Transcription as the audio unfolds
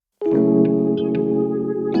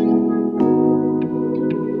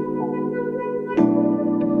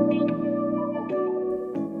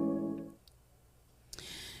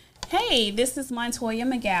Hey, this is Montoya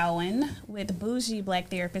McGowan with Bougie Black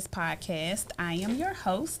Therapist Podcast. I am your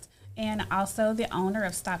host and also the owner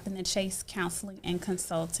of Stop in the Chase Counseling and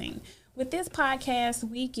Consulting. With this podcast,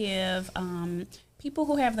 we give people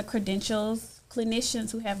who have the credentials,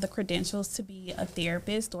 clinicians who have the credentials to be a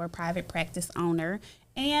therapist or a private practice owner,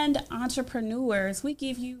 and entrepreneurs, we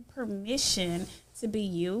give you permission to be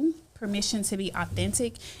you, permission to be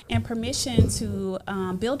authentic, and permission to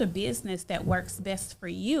build a business that works best for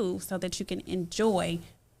you so that you can enjoy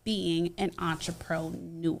being an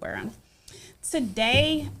entrepreneur.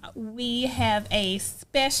 Today, we have a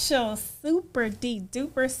special, super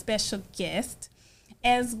duper special guest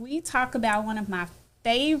as we talk about one of my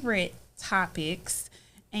favorite topics,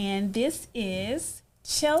 and this is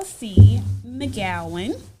Chelsea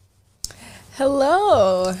McGowan.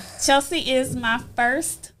 Hello. Chelsea is my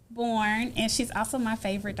firstborn, and she's also my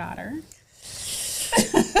favorite daughter.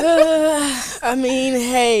 I mean,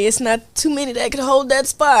 hey, it's not too many that could hold that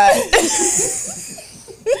spot.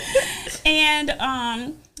 And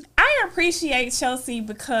I appreciate Chelsea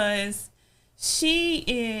because she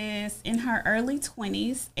is in her early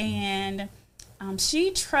 20s, and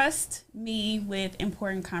she trusts me with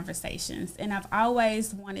important conversations. And I've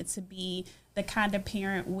always wanted to be the kind of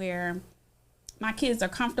parent where my kids are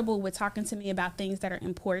comfortable with talking to me about things that are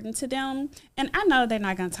important to them. And I know they're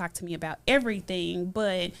not going to talk to me about everything,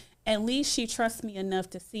 but at least she trusts me enough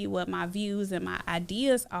to see what my views and my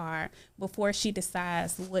ideas are before she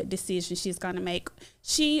decides what decision she's going to make.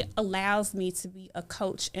 She allows me to be a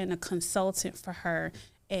coach and a consultant for her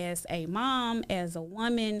as a mom, as a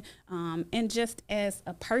woman, and just as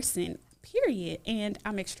a person, period. And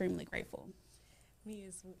I'm extremely grateful. Me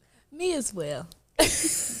as well.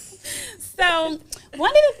 So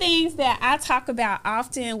one of the things that I talk about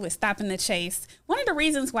often with Stop in the Chase, one of the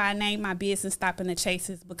reasons why I named my business Stop in the Chase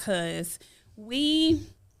is because we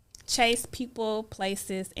chase people,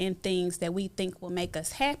 places, and things that we think will make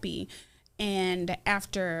us happy. And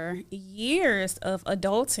after years of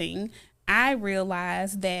adulting, I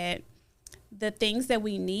realized that the things that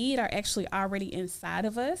we need are actually already inside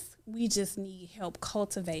of us. We just need help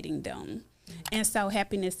cultivating them. And so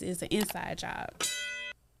happiness is an inside job.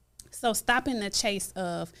 So stopping the chase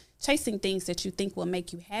of chasing things that you think will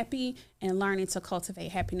make you happy and learning to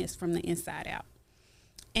cultivate happiness from the inside out.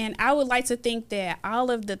 And I would like to think that all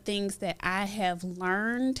of the things that I have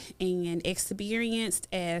learned and experienced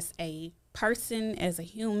as a person, as a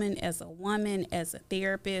human, as a woman, as a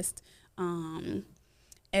therapist,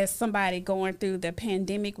 as somebody going through the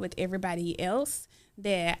pandemic with everybody else,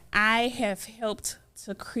 that I have helped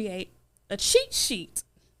to create a cheat sheet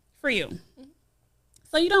for you.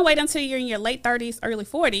 So you don't wait until you're in your late 30s, early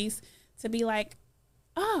 40s to be like,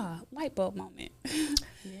 light bulb moment.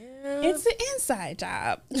 Yeah. It's an inside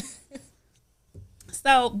job.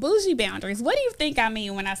 So bougie boundaries. What do you think I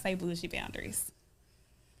mean when I say bougie boundaries?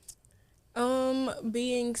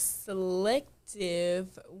 Being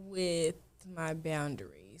selective with my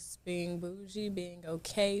boundaries. Being bougie, being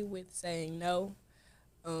okay with saying no,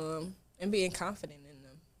 and being confident in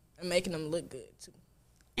them and making them look good too.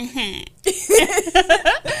 Having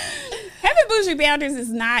bougie boundaries is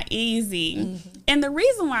not easy. Mm-hmm. And the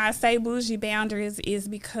reason why I say bougie boundaries is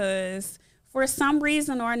because for some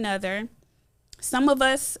reason or another, some of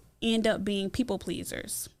us end up being people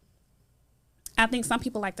pleasers. I think some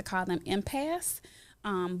people like to call them empaths.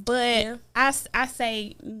 But yeah. I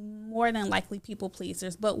say more than likely people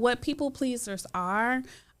pleasers. But what people pleasers are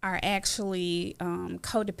actually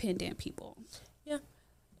codependent people.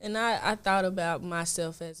 And I thought about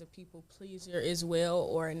myself as a people pleaser as well,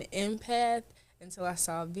 or an empath, until I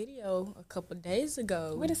saw a video a couple of days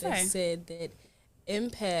ago that said that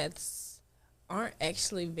empaths aren't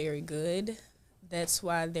actually very good. That's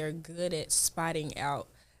why they're good at spotting out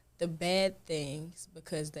the bad things,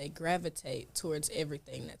 because they gravitate towards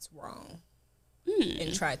everything that's wrong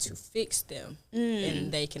and try to fix them.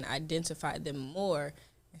 And they can identify them more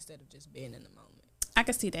instead of just being in the moment. I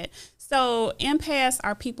can see that. So empaths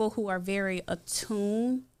are people who are very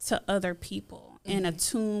attuned to other people and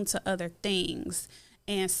attuned to other things.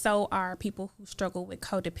 And so are people who struggle with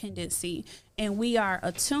codependency. And we are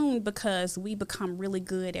attuned because we become really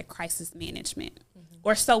good at crisis management,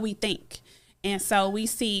 or so we think. And so we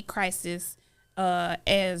see crisis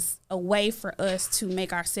as a way for us to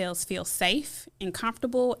make ourselves feel safe and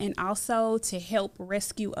comfortable, and also to help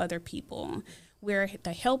rescue other people. We're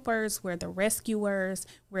the helpers, we're the rescuers,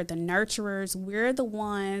 we're the nurturers, we're the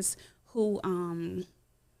ones who,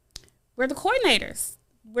 we're the coordinators.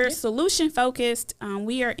 We're solution focused.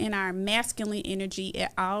 We are in our masculine energy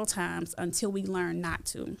at all times until we learn not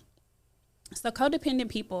to. So codependent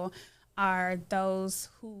people are those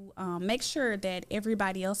who make sure that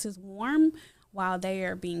everybody else is warm while they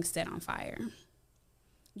are being set on fire.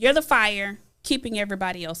 You're the fire, keeping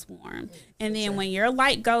everybody else warm. And then when your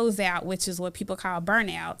light goes out, which is what people call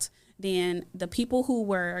burnout, then the people who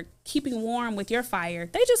were keeping warm with your fire,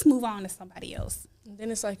 they just move on to somebody else. And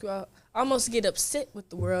then it's like you almost get upset with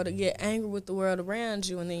the world or get angry with the world around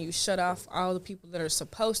you, and then you shut off all the people that are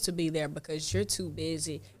supposed to be there because you're too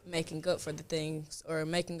busy making up for the things or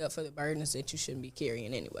making up for the burdens that you shouldn't be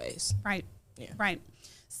carrying anyways. Right. Yeah. Right.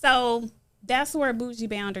 So that's where Bougie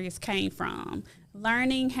Boundaries came from.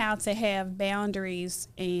 Learning how to have boundaries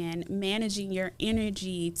and managing your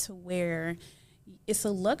energy to where it's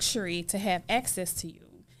a luxury to have access to you.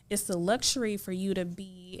 It's a luxury for you to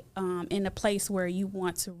be in a place where you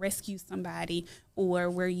want to rescue somebody or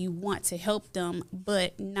where you want to help them,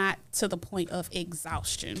 but not to the point of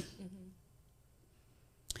exhaustion. Mm-hmm.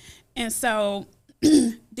 And so,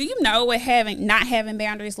 do you know what not having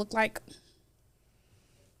boundaries look like?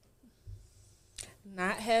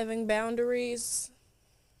 Not having boundaries?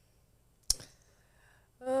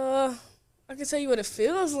 I can tell you what it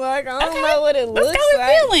feels like. I don't know what it looks like. Let's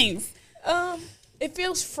go with feelings. It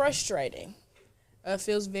feels frustrating. It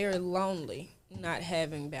feels very lonely not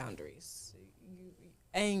having boundaries. You're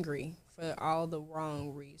angry for all the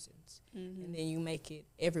wrong reasons. Mm-hmm. And then you make it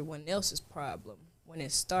everyone else's problem when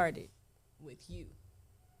it started with you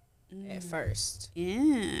at first.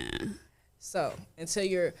 Yeah. So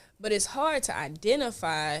but it's hard to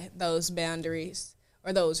identify those boundaries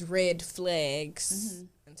or those red flags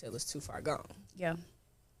until it's too far gone. Yeah.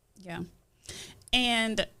 Yeah.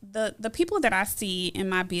 And the people that I see in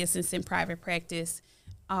my business in private practice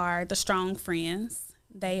are the strong friends.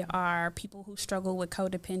 They are people who struggle with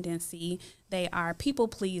codependency. They are people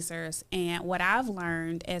pleasers. And what I've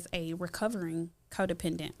learned as a recovering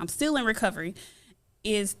codependent, I'm still in recovery,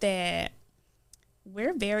 is that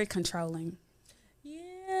we're very controlling.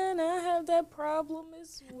 Yeah, and I have that problem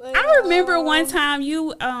as well. I remember one time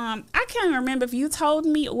I can't remember if you told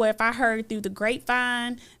me or if I heard through the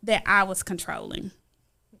grapevine that I was controlling.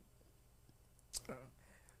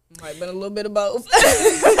 Might have been a little bit of both.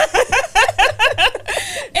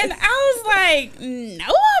 And I was like,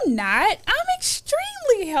 no, I'm not. I'm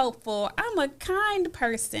extremely helpful. I'm a kind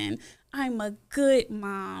person. I'm a good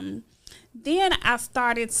mom. Then I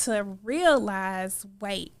started to realize,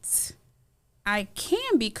 wait, I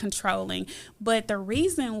can be controlling, but the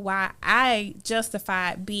reason why I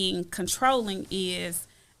justified being controlling is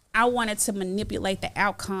I wanted to manipulate the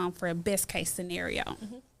outcome for a best case scenario.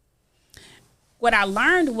 Mm-hmm. What I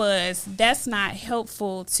learned was that's not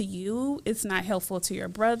helpful to you. It's not helpful to your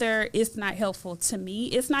brother. It's not helpful to me.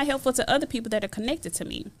 It's not helpful to other people that are connected to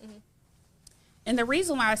me. Mm-hmm. And the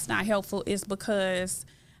reason why it's not helpful is because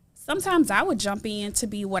sometimes I would jump in to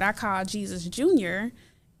be what I call Jesus Jr.,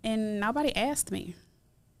 and nobody asked me.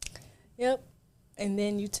 Yep. And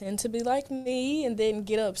then you tend to be like me and then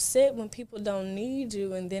get upset when people don't need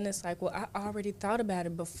you. And then it's like, well, I already thought about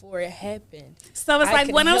it before it happened. So it's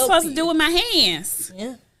like what I'm supposed to do with my hands.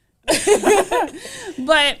 Yeah.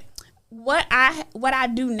 But what I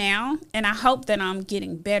do now, and I hope that I'm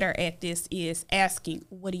getting better at this, is asking,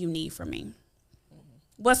 what do you need from me?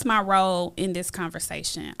 What's my role in this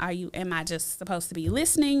conversation? Am I just supposed to be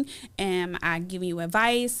listening? Am I giving you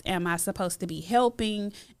advice? Am I supposed to be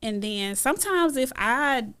helping? And then sometimes if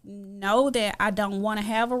I know that I don't want to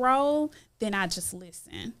have a role, then I just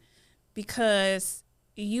listen, because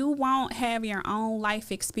you won't have your own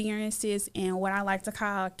life experiences and what I like to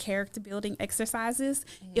call character building exercises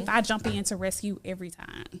if I jump in to rescue every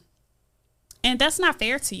time. And that's not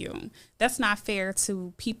fair to you. That's not fair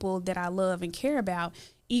to people that I love and care about,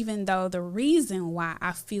 even though the reason why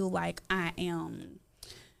I feel like I am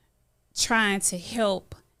trying to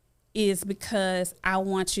help is because I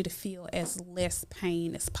want you to feel as less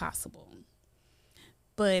pain as possible.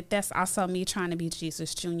 But that's also me trying to be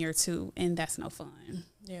Jesus Jr. too, and that's no fun.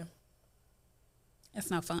 Yeah.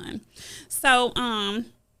 That's no fun. So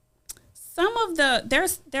some of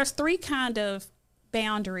there's three kind of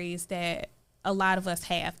boundaries that a lot of us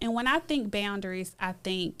have. And when I think boundaries, I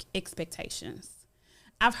think expectations.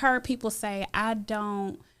 I've heard people say, I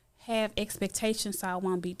don't have expectations, so I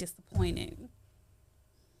won't be disappointed.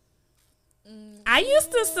 I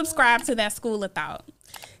used to subscribe to that school of thought.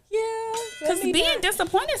 Yeah. Because being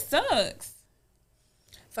disappointed sucks.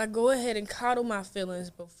 If I go ahead and coddle my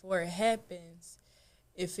feelings before it happens,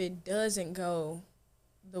 if it doesn't go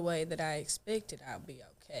the way that I expected, I'll be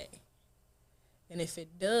okay. And if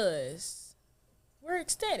it does, we're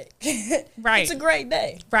ecstatic. Right. It's a great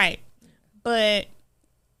day. Right. But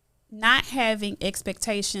not having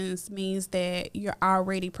expectations means that you're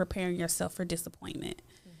already preparing yourself for disappointment.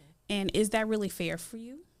 And is that really fair for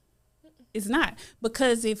you? It's not.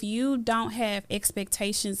 Because if you don't have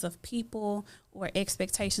expectations of people or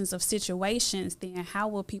expectations of situations, then how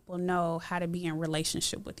will people know how to be in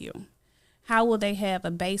relationship with you? How will they have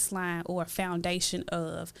a baseline or a foundation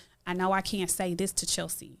of, I know I can't say this to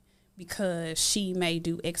Chelsea because she may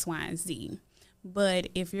do X, Y, and Z. But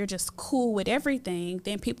if you're just cool with everything,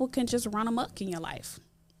 then people can just run amok in your life.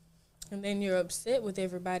 And then you're upset with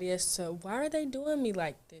everybody as to, why are they doing me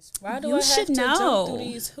like this? Why do I have to jump through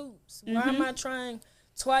these hoops? Why am I trying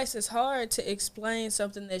twice as hard to explain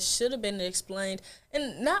something that should have been explained?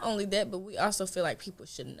 And not only that, but we also feel like people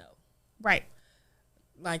should know. Right.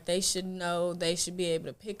 Like they should know, they should be able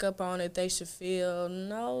to pick up on it. They should feel,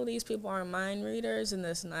 no, these people aren't mind readers, and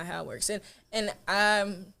that's not how it works. And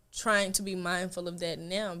I'm trying to be mindful of that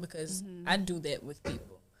now because I do that with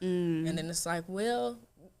people. And then it's like, well,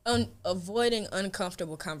 avoiding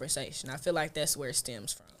uncomfortable conversation. I feel like that's where it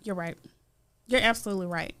stems from. You're right. You're absolutely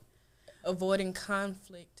right. Avoiding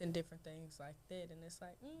conflict and different things like that. And it's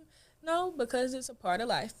like, no, because it's a part of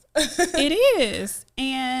life. It is.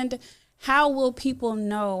 And how will people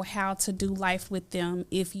know how to do life with them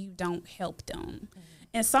if you don't help them?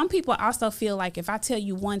 And some people also feel like if I tell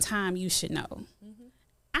you one time, you should know.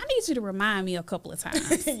 I need you to remind me a couple of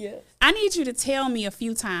times. Yeah. I need you to tell me a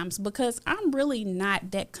few times because I'm really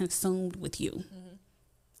not that consumed with you.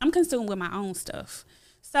 I'm consumed with my own stuff.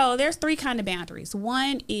 So there's 3 kinds of boundaries.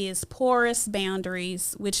 One is porous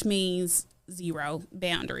boundaries, which means 0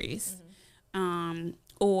 boundaries,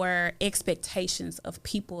 or expectations of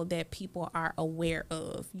people that people are aware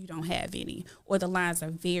of. You don't have any, or the lines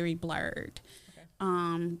are very blurred.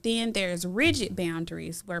 Then there's rigid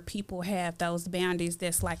boundaries where people have those boundaries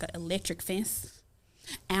that's like an electric fence.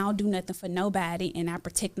 I don't do nothing for nobody and I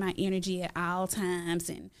protect my energy at all times.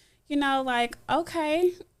 And, you know, like,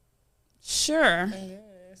 okay, sure.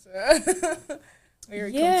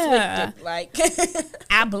 Very conflicted, like.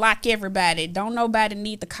 I block everybody. Don't nobody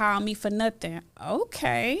need to call me for nothing.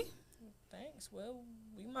 Okay. Thanks. Well,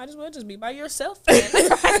 you might as well just be by yourself.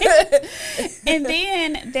 Right? And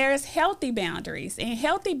then there's healthy boundaries. And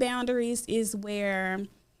healthy boundaries is where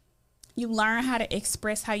you learn how to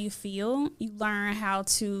express how you feel. You learn how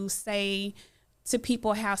to say to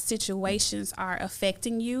people how situations are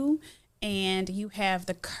affecting you. And you have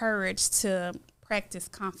the courage to practice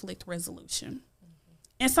conflict resolution.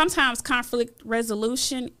 And sometimes conflict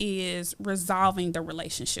resolution is resolving the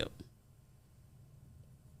relationship.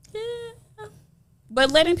 Yeah. But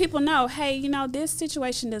letting people know, hey, you know, this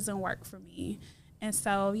situation doesn't work for me. And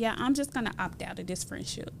so, yeah, I'm just going to opt out of this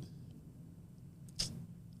friendship.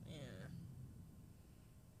 Yeah.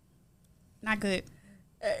 Not good.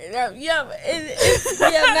 Not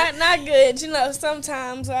good. You know,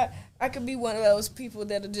 sometimes I could be one of those people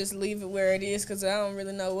that'll just leave it where it is because I don't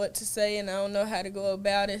really know what to say and I don't know how to go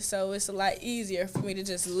about it. So it's a lot easier for me to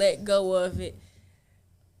just let go of it.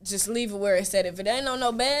 Just leave it where it's at. If it ain't on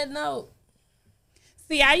no bad note.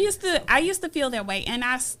 See, I used to feel that way, and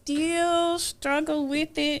I still struggle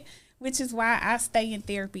with it, which is why I stay in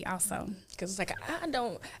therapy also. Because it's like, I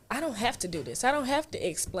don't have to do this. I don't have to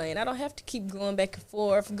explain. I don't have to keep going back and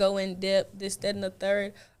forth, go in depth, this, that, and the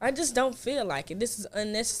third. I just don't feel like it. This is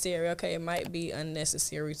unnecessary. Okay, it might be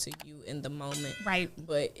unnecessary to you in the moment. Right.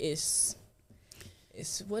 But it's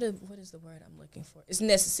what is the word I'm looking for? It's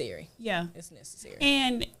necessary. Yeah. It's necessary.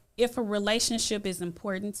 And if a relationship is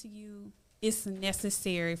important to you, it's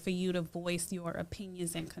necessary for you to voice your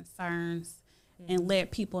opinions and concerns and let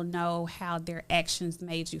people know how their actions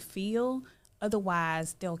made you feel.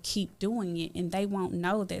 Otherwise, they'll keep doing it and they won't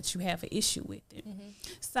know that you have an issue with it.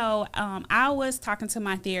 So I was talking to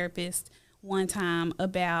my therapist one time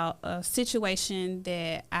about a situation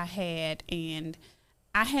that I had, and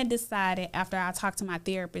I had decided after I talked to my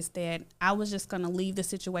therapist that I was just going to leave the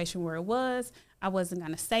situation where it was. I wasn't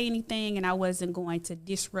going to say anything and I wasn't going to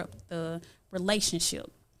disrupt the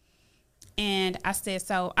relationship. And I said,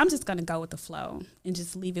 so I'm just going to go with the flow and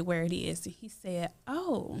just leave it where it is. And he said,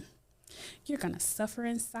 oh, you're going to suffer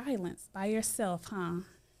in silence by yourself, huh?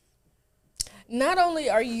 Not only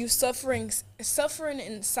are you suffering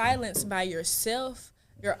in silence by yourself,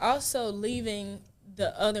 you're also leaving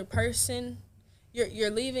the other person. You're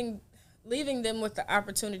leaving them with the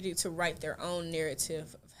opportunity to write their own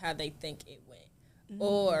narrative of how they think it went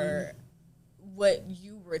or what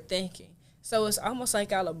you were thinking. So it's almost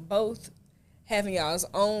like y'all are both having y'all's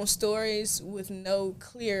own stories with no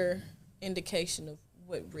clear indication of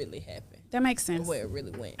what really happened. That makes sense. Where it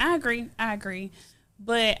really went. I agree.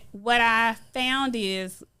 But what I found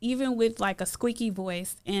is even with like a squeaky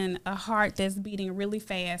voice and a heart that's beating really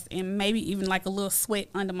fast and maybe even like a little sweat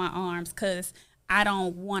under my arms because I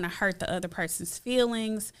don't want to hurt the other person's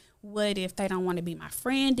feelings. What if they don't want to be my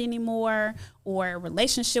friend anymore? Or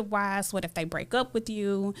relationship-wise, what if they break up with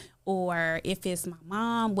you? Or if it's my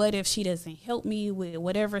mom, what if she doesn't help me with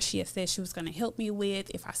whatever she has said she was going to help me with?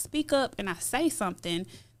 If I speak up and I say something,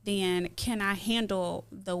 then can I handle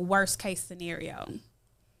the worst case scenario?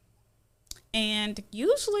 And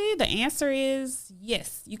usually the answer is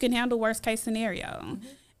yes, you can handle worst case scenario. Mm-hmm.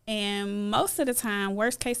 And most of the time,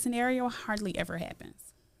 worst case scenario hardly ever happens.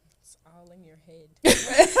 In your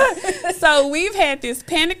head. So we've had this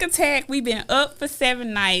panic attack. We've been up for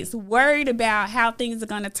 7 nights, worried about how things are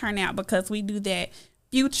going to turn out because we do that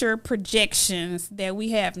future projections that we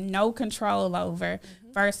have no control over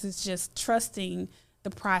versus just trusting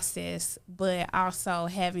the process, but also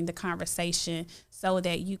having the conversation so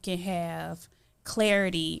that you can have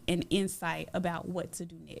clarity and insight about what to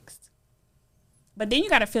do next. But then you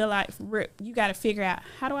got to feel like you got to figure out,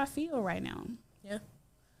 how do I feel right now? Yeah.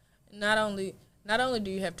 Not only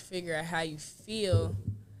do you have to figure out how you feel,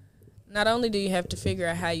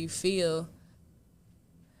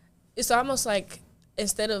 it's almost like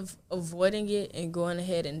instead of avoiding it and going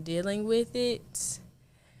ahead and dealing with it,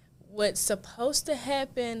 what's supposed to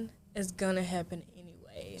happen is going to happen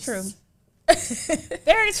anyways. True.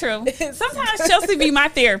 Very true. Sometimes Chelsea be my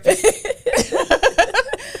therapist.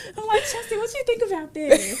 I'm like, Chelsea, what you think about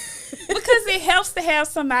this? Because it helps to have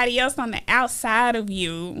somebody else on the outside of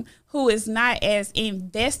you who is not as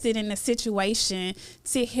invested in the situation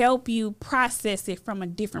to help you process it from a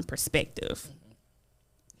different perspective.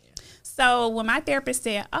 Yeah. So when my therapist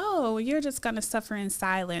said, oh, you're just going to suffer in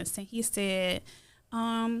silence, and he said,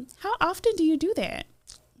 how often do you do that?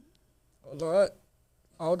 A lot.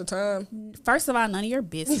 All the time. First of all, none of your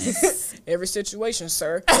business. Every situation,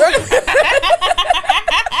 sir.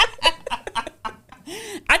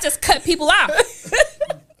 I just cut people off.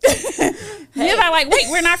 You're like, wait,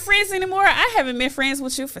 we're not friends anymore? I haven't been friends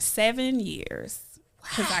with you for 7 years.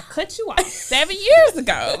 Because I cut you off 7 years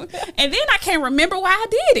ago. And then I can't remember why I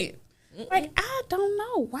did it. Like, I don't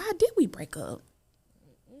know. Why did we break up?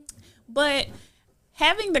 But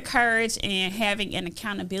having the courage and having an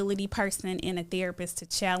accountability person and a therapist to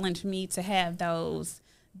challenge me to have those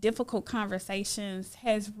difficult conversations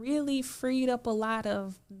has really freed up a lot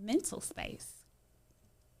of mental space.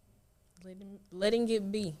 Letting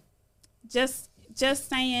it be. Just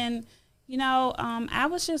saying, I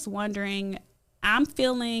was just wondering, I'm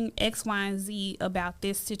feeling X, Y, and Z about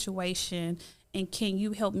this situation, and can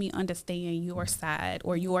you help me understand your side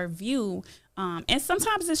or your view? And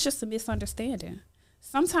sometimes it's just a misunderstanding.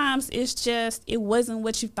 Sometimes it's just, it wasn't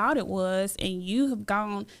what you thought it was, and you have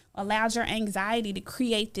allowed your anxiety to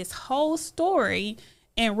create this whole story,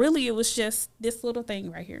 and really it was just this little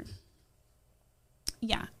thing right here.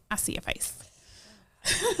 Yeah, I see your face.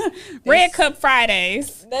 Red Cup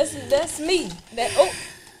Fridays. That's me.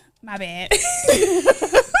 My bad.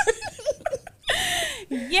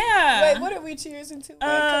 Yeah. Wait, what are we cheersing to?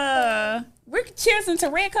 We're cheersing to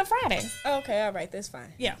Red Cup Fridays. Okay, all right, that's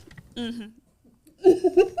fine. Yeah. Mm-hmm.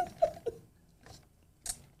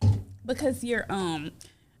 Because you're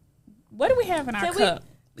what do we have in our cup?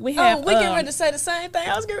 We have. We getting ready to say the same thing.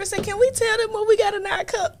 I was going to say, can we tell them what we got in our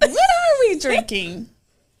cup? What are we drinking?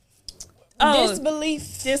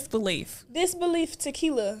 Disbelief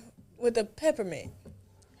tequila with a peppermint.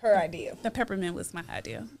 Her idea. The peppermint was my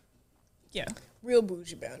idea. Yeah. Real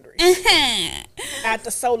bougie boundaries. At the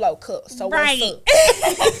solo cup. So right.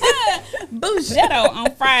 Bougetto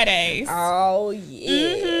on Fridays. Oh, yeah.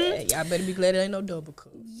 Mm-hmm. Y'all better be glad it ain't no double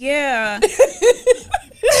cup. Yeah.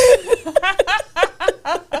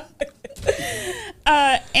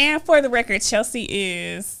 And for the record, Chelsea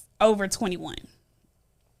is over 21.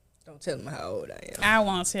 Don't tell them how old I am. I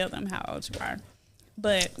won't tell them how old you are.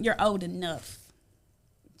 But you're old enough.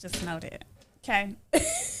 Just know that. Okay.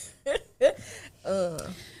 Do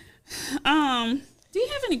you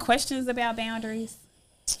have any questions about boundaries?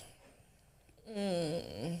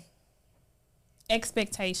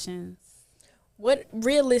 Expectations.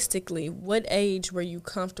 Realistically, what age were you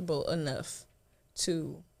comfortable enough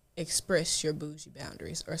to express your bougie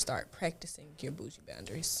boundaries or start practicing your bougie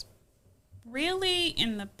boundaries? Really,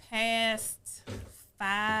 in the past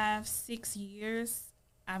 5-6 years,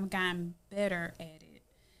 I've gotten better at it.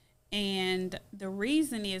 And the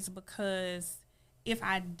reason is because if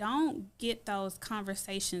I don't get those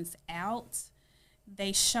conversations out,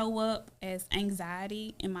 they show up as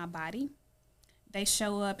anxiety in my body. They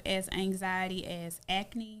show up as anxiety as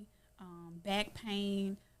acne, back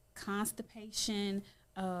pain, constipation,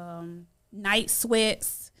 night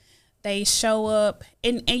sweats. They show up,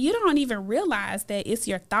 and you don't even realize that it's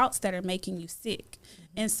your thoughts that are making you sick.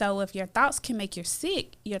 And so if your thoughts can make you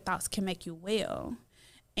sick, your thoughts can make you well.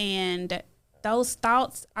 And those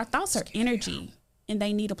thoughts, our thoughts are energy, and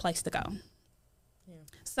they need a place to go. Yeah.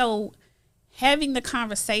 So having the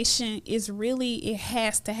conversation is really, it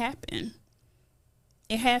has to happen.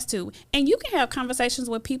 It has to. And you can have conversations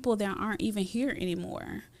with people that aren't even here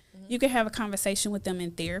anymore. Mm-hmm. You can have a conversation with them in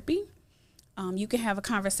therapy. You can have a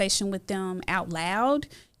conversation with them out loud.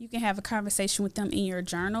 You can have a conversation with them in your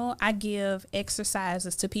journal. I give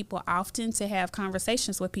exercises to people often to have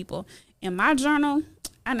conversations with people. In my journal,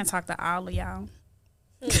 I done talk to all of y'all.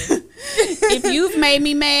 If you've made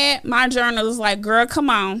me mad, my journal is like, girl,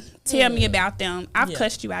 come on, tell me about them. I've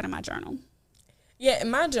cussed you out of my journal. Yeah,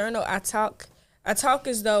 in my journal, I talk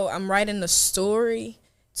as though I'm writing a story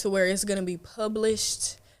to where it's going to be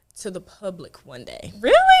published to the public one day.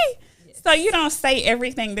 Really? So you don't say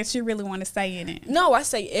everything that you really want to say in it? No, I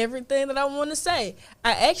say everything that I want to say.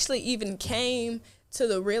 I actually even came to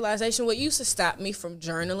the realization what used to stop me from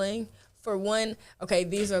journaling. For one, okay,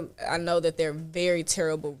 I know that they're very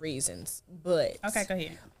terrible reasons, but okay, go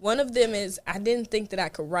ahead. One of them is I didn't think that I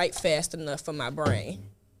could write fast enough for my brain.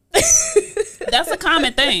 That's a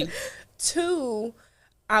common thing. 2,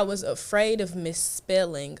 I was afraid of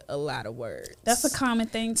misspelling a lot of words. That's a common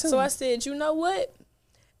thing too. So I said, you know what?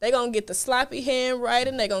 They're going to get the sloppy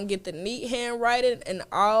handwriting. They're going to get the neat handwriting and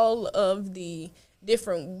all of the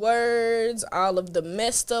different words, all of the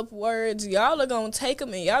messed up words. Y'all are going to take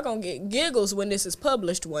them and y'all going to get giggles when this is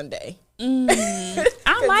published one day.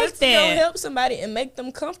 I like that. It's going to help somebody and make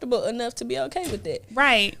them comfortable enough to be okay with it.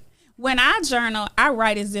 Right. When I journal, I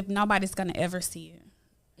write as if nobody's going to ever see it.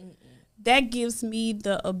 That gives me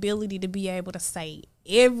the ability to be able to say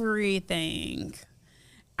everything.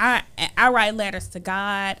 I write letters to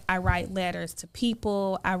God. I write letters to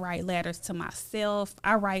people. I write letters to myself.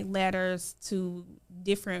 I write letters to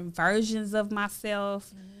different versions of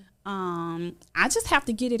myself. I just have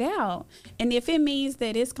to get it out. And if it means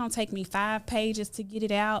that it's going to take me 5 pages to get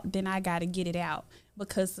it out, then I got to get it out.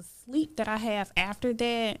 Because the sleep that I have after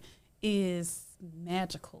that is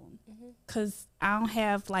magical. Because I don't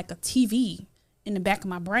have like a TV in the back of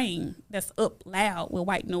my brain that's up loud with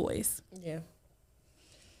white noise. Yeah.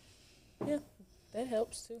 Yeah, that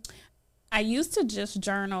helps too. I used to just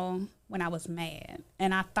journal when I was mad,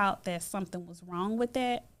 and I thought that something was wrong with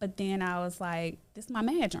that, but then I was like, this is my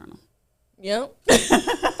mad journal. Yep.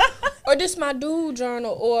 Or this my dude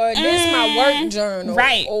journal, or this my work journal.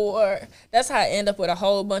 Right. Or that's how I end up with a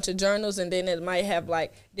whole bunch of journals, and then it might have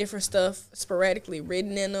like different stuff sporadically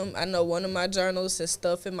written in them. I know one of my journals has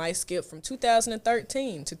stuff it might skip from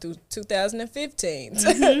 2013 to 2015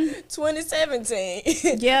 to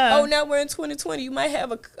 2017. Yeah. Oh, now we're in 2020. You might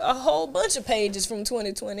have a whole bunch of pages from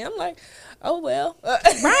 2020. I'm like, oh, well.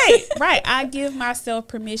 Right. I give myself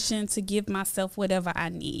permission to give myself whatever I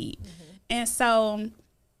need. And so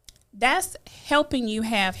that's helping you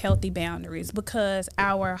have healthy boundaries, because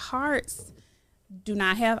our hearts do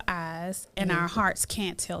not have eyes and our hearts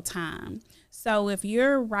can't tell time. So if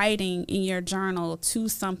you're writing in your journal to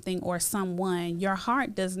something or someone, your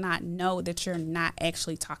heart does not know that you're not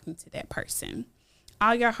actually talking to that person.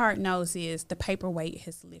 All your heart knows is the paperweight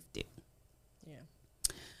has lifted.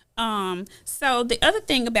 So the other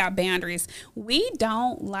thing about boundaries, we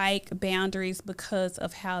don't like boundaries because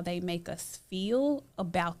of how they make us feel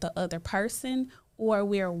about the other person, or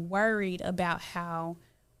we're worried about how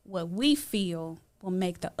what we feel will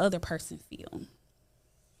make the other person feel.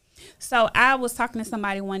 So I was talking to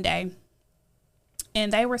somebody one day,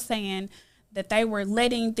 and they were saying that they were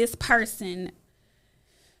letting this person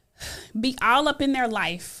be all up in their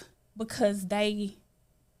life because they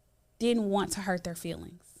didn't want to hurt their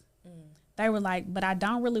feelings. They were like, but I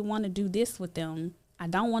don't really want to do this with them. I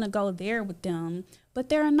don't want to go there with them, but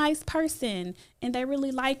they're a nice person and they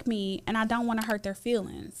really like me and I don't want to hurt their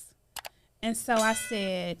feelings. And so I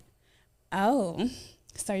said, oh,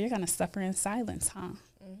 so you're going to suffer in silence, huh?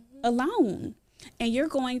 Alone. And you're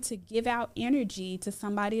going to give out energy to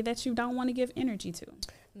somebody that you don't want to give energy to.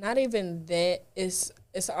 Not even that. It's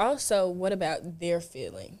also, what about their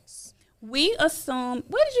feelings? We assume,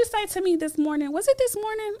 what did you say to me this morning? Was it this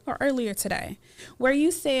morning or earlier today? Where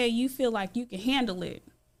you said you feel like you can handle it.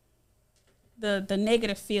 The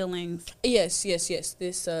negative feelings. Yes.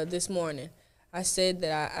 This morning. I said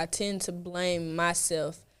that I tend to blame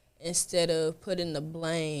myself instead of putting the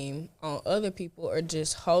blame on other people or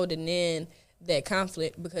just holding in that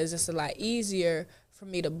conflict, because it's a lot easier for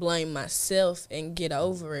me to blame myself and get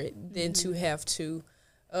over it than to have to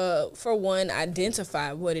for one,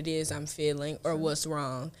 identify what it is I'm feeling or what's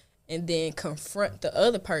wrong, and then confront the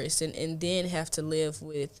other person, and then have to live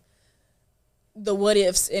with the what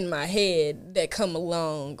ifs in my head that come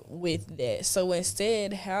along with that. So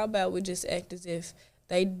instead, how about we just act as if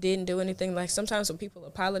they didn't do anything? Like sometimes when people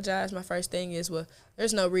apologize, my first thing is, well,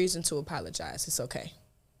 there's no reason to apologize. It's okay.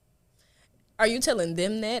 Are you telling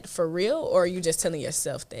them that for real, or are you just telling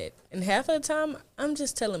yourself that? And half of the time, I'm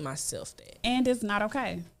just telling myself that. And it's not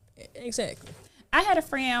okay. Exactly. I had a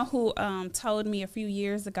friend who told me a few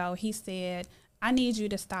years ago, he said, I need you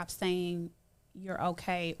to stop saying you're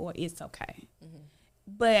okay or it's okay. Mm-hmm.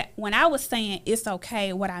 But when I was saying it's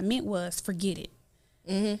okay, what I meant was forget it.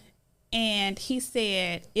 Mm-hmm. And he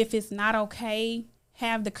said, if it's not okay,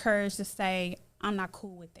 have the courage to say, I'm not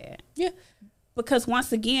cool with that. Yeah. Because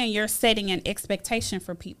once again, you're setting an expectation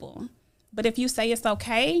for people. But if you say it's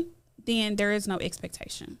okay, then there is no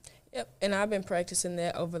expectation. Yep. And I've been practicing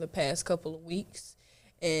that over the past couple of weeks.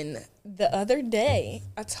 And the other day,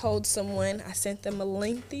 I told someone, I sent them a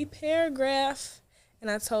lengthy paragraph, and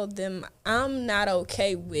I told them, I'm not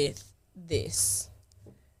okay with this.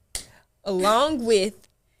 Along with,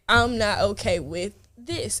 I'm not okay with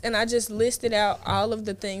this. And I just listed out all of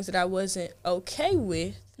the things that I wasn't okay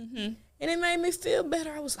with. Mm-hmm. And it made me feel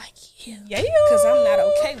better. I was like, yeah. Because I'm not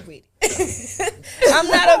okay with it. I'm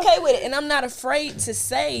not okay with it. And I'm not afraid to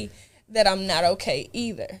say that I'm not okay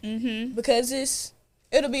either. Mm-hmm. Because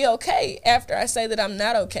it'll be okay after I say that I'm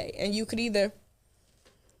not okay. And you could either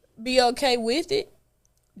be okay with it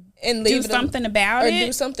and leave do something about it. Or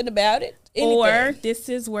do something about it. Anything. Or this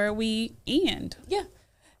is where we end. Yeah.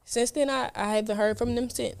 Since then, I haven't heard from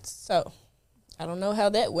them since. So I don't know how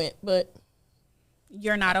that went, but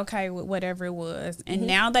you're not okay with whatever it was. And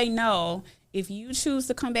now they know if you choose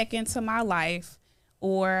to come back into my life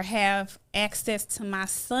or have access to my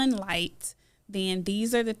sunlight, then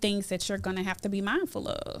these are the things that you're going to have to be mindful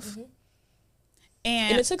of. Mm-hmm.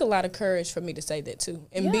 And it took a lot of courage for me to say that too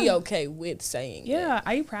and be okay with saying that.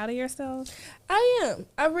 Are you proud of yourself? I am.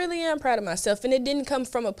 I really am proud of myself. And it didn't come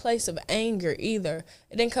from a place of anger either.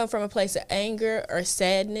 It didn't come from a place of anger or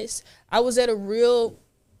sadness. I was at a real,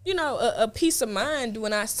 a peace of mind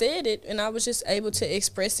when I said it, and I was just able to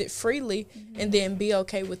express it freely and then be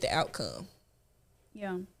okay with the outcome.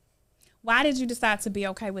 Yeah. Why did you decide to be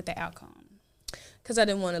okay with the outcome? Because I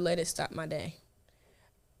didn't want to let it stop my day.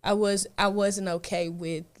 I wasn't okay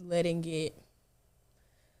with letting it.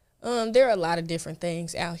 There are a lot of different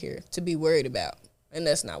things out here to be worried about, and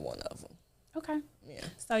that's not one of them. Okay. Yeah.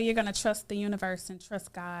 So you're going to trust the universe and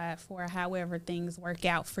trust God for however things work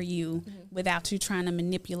out for you without you trying to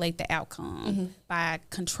manipulate the outcome by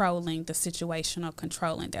controlling the situation or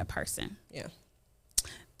controlling that person. Yeah.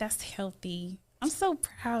 That's healthy. I'm so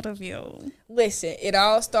proud of you. Listen, it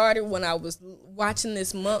all started when I was watching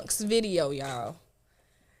this monk's video, y'all.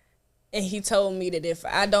 And he told me that if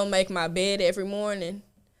I don't make my bed every morning,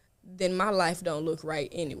 then my life don't look right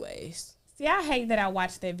anyways. See, I hate that I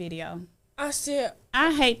watched that video. I said,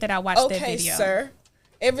 I hate that I watched that video. Okay, sir.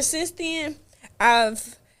 Ever since then, I'm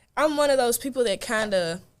one of those people that kind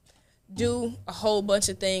of do a whole bunch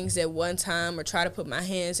of things at one time or try to put my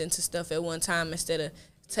hands into stuff at one time instead of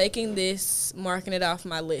taking this, marking it off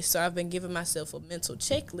my list. So I've been giving myself a mental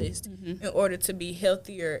checklist in order to be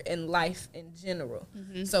healthier in life in general.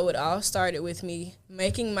 So it all started with me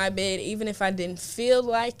making my bed, even if I didn't feel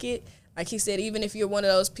like it. Like he said, even if you're one of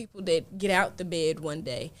those people that get out the bed one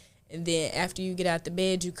day, and then after you get out the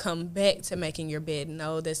bed, you come back to making your bed.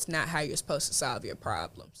 No, that's not how you're supposed to solve your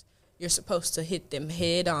problems. You're supposed to hit them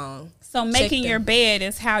head on. So making your bed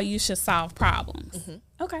is how you should solve problems.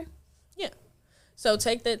 Okay. Yeah. So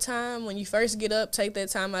take that time when you first get up, take that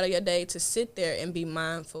time out of your day to sit there and be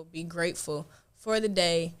mindful, be grateful for the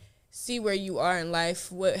day, see where you are in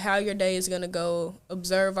life, how your day is going to go,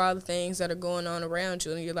 observe all the things that are going on around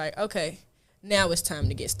you, and you're like, okay, now it's time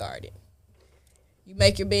to get started. You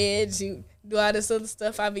make your beds, you do all this other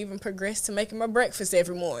stuff. I've even progressed to making my breakfast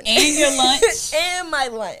every morning. And your lunch. And my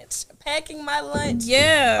lunch. Packing my lunch.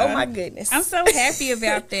 Yeah. Oh, my goodness. I'm so happy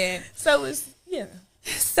about that.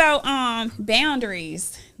 So,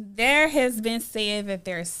 boundaries. There has been said that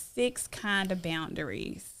there are 6 kind of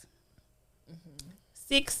boundaries.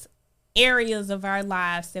 6 areas of our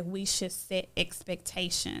lives that we should set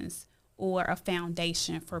expectations or a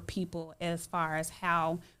foundation for people as far as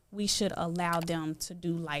how we should allow them to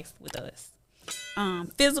do life with us.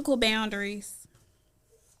 Physical boundaries.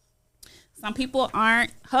 Some people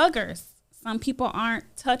aren't huggers. Some people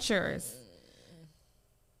aren't touchers.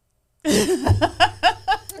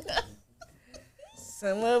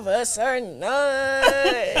 Some of us are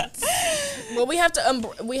not. Well, we have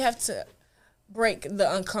to break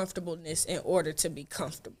the uncomfortableness in order to be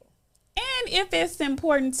comfortable. And if it's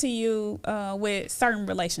important to you with certain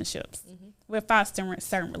relationships, with fostering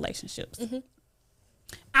certain relationships.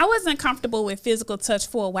 I wasn't comfortable with physical touch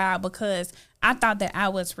for a while because I thought that I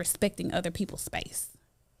was respecting other people's space.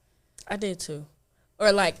 I did too.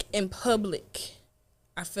 Or like in public,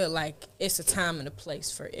 I feel like it's a time and a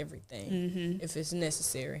place for everything if it's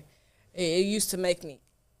necessary. It used to make me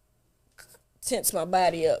tense my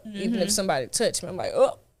body up, even if somebody touched me. I'm like,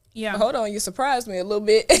 oh, yeah, hold on, you surprised me a little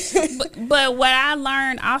bit. but what I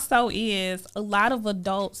learned also is a lot of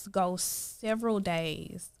adults go several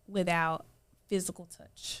days without physical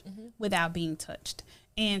touch, without being touched.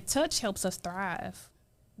 And touch helps us thrive.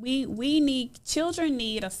 Children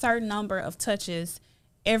need a certain number of touches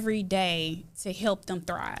every day to help them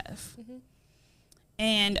thrive.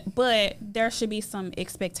 But there should be some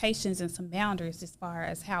expectations and some boundaries as far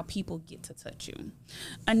as how people get to touch you.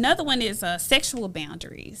 Another one is sexual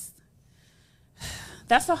boundaries.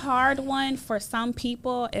 That's a hard one for some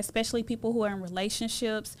people, especially people who are in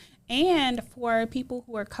relationships, and for people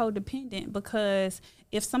who are codependent, because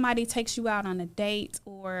if somebody takes you out on a date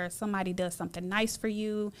or somebody does something nice for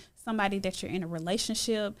you, somebody that you're in a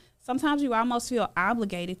relationship, sometimes you almost feel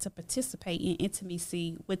obligated to participate in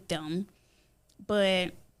intimacy with them.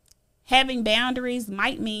 But having boundaries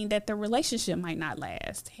might mean that the relationship might not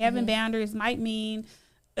last. Having boundaries might mean,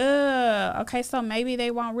 okay, so maybe they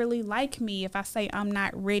won't really like me if I say I'm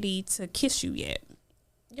not ready to kiss you yet.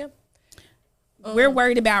 Yep. We're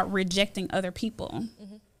worried about rejecting other people,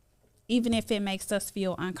 even if it makes us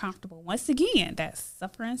feel uncomfortable. Once again, that's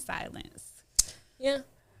suffering silence. Yeah.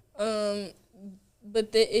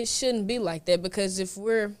 But it shouldn't be like that, because if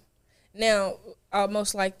we're now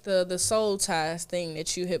almost like the soul ties thing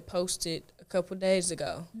that you had posted a couple days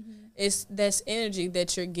ago, that's energy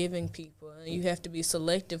that you're giving people, and you have to be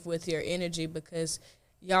selective with your energy because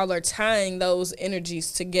y'all are tying those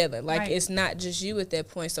energies together. Like, right. It's not just you at that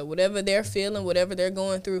point. So whatever they're feeling, whatever they're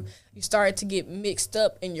going through, you start to get mixed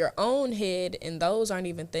up in your own head, and those aren't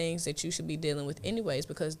even things that you should be dealing with anyways,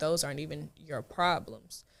 because those aren't even your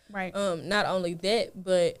problems. Right. Not only that,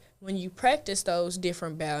 but when you practice those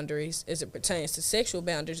different boundaries as it pertains to sexual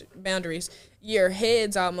boundaries, your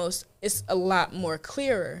head's it's a lot more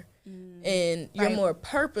clearer. And you're right. more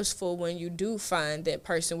purposeful when you do find that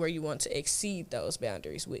person where you want to exceed those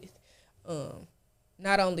boundaries with.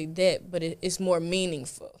 Not only that, but it's more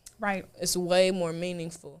meaningful. Right. It's way more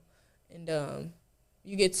meaningful. And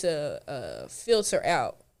you get to filter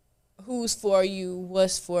out who's for you,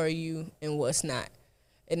 what's for you, and what's not.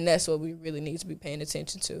 And that's what we really need to be paying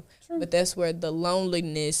attention to. True. But that's where the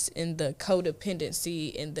loneliness and the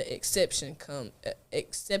codependency and the acceptance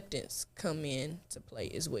come in to play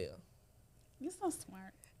as well. You're so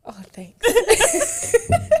smart. Oh, thanks.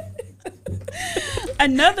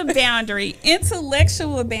 Another boundary,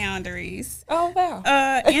 intellectual boundaries. Oh,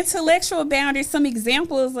 wow. Intellectual boundaries, some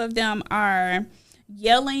examples of them are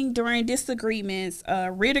yelling during disagreements,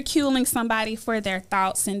 ridiculing somebody for their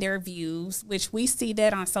thoughts and their views, which we see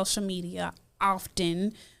that on social media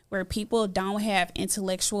often, where people don't have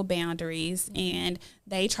intellectual boundaries and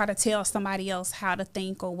they try to tell somebody else how to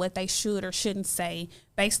think or what they should or shouldn't say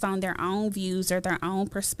based on their own views or their own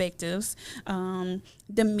perspectives.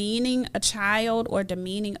 Demeaning a child or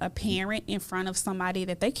demeaning a parent in front of somebody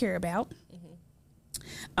that they care about.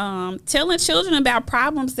 Telling children about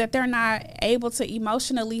problems that they're not able to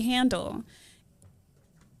emotionally handle.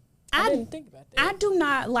 I didn't think about that. I do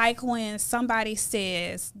not like when somebody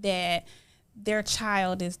says that their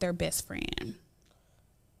child is their best friend.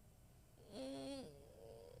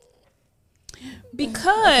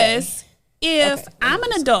 Because if I'm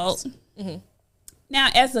an adult, now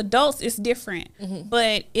as adults it's different,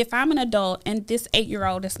 but if I'm an adult and this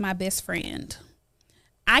 8-year-old is my best friend,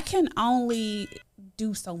 I can only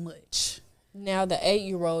do so much. Now the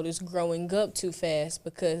 8-year-old is growing up too fast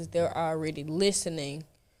because they're already listening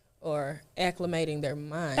or acclimating their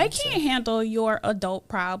mind. They can't handle your adult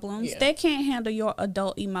problems. Yeah. They can't handle your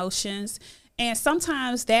adult emotions. And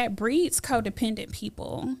sometimes that breeds codependent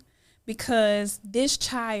people because this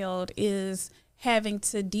child is having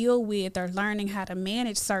to deal with or learning how to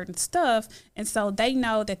manage certain stuff. And so they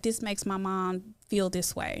know that this makes my mom feel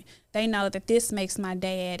this way. They know that this makes my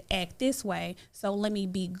dad act this way. So let me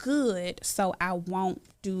be good so I won't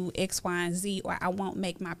do X, Y, and Z, or I won't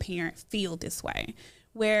make my parent feel this way.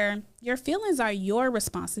 Where your feelings are your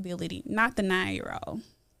responsibility, not the 9-year-old.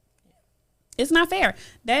 It's not fair.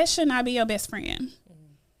 That should not be your best friend.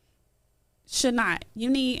 Should not. You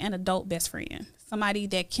need an adult best friend. Somebody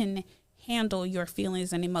that can handle your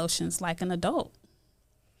feelings and emotions like an adult.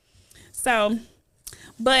 So,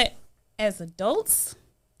 but as adults,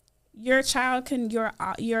 your child can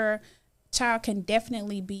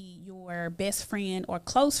definitely be your best friend or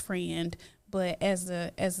close friend, but as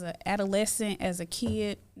a adolescent, as a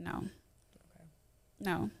kid, no. Okay.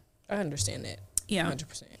 No. I understand that. Yeah.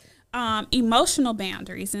 100%. Emotional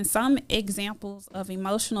boundaries, and some examples of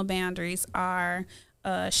emotional boundaries are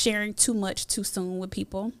sharing too much too soon with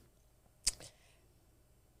people.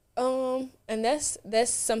 And that's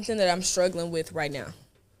something that I'm struggling with right now.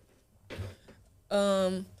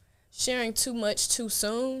 Sharing too much too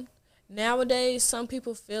soon. Nowadays, some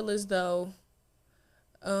people feel as though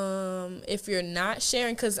if you're not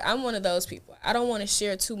sharing, because I'm one of those people, I don't want to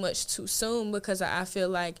share too much too soon because I feel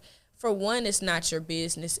like, for one, it's not your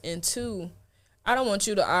business, and two, I don't want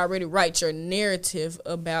you to already write your narrative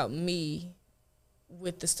about me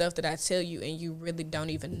with the stuff that I tell you, and you really don't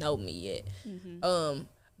even know me yet. Mm-hmm.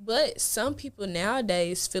 But some people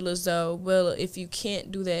nowadays feel as though, well, if you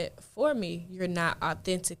can't do that for me, you're not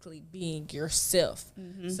authentically being yourself.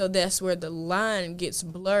 Mm-hmm. So that's where the line gets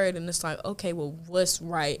blurred, and it's like, okay, well, what's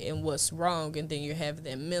right and what's wrong? And then you have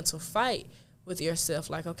that mental fight with yourself,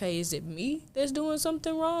 like, okay, is it me that's doing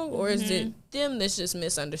something wrong, or is it them that's just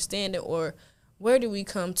misunderstanding, or where do we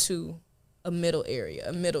come to a middle area,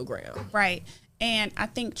 a middle ground? Right. And I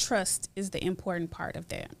think trust is the important part of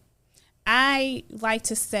that. I like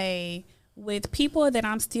to say, with people that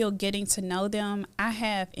I'm still getting to know them, I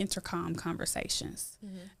have intercom conversations.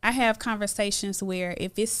 Mm-hmm. I have conversations where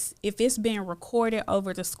if it's being recorded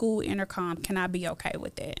over the school intercom, can I be okay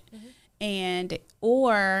with it? Mm-hmm. And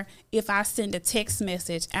or if I send a text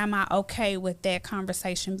message, am I okay with that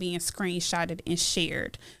conversation being screenshotted and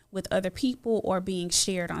shared with other people or being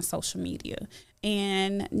shared on social media?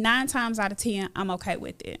 And 9 times out of 10, I'm okay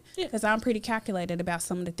with it because I'm pretty calculated about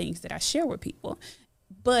some of the things that I share with people.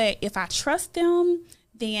 But if I trust them,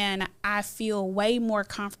 then I feel way more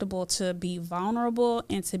comfortable to be vulnerable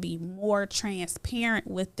and to be more transparent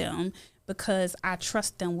with them because I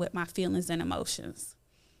trust them with my feelings and emotions.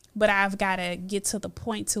 But I've got to get to the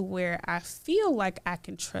point to where I feel like I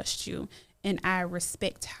can trust you and I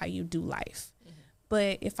respect how you do life.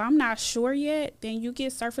 But if I'm not sure yet, then you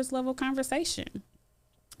get surface level conversation.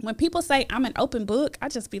 When people say I'm an open book, I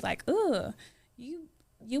just be like, ugh,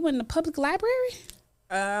 you in the public library?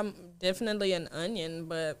 Definitely an onion,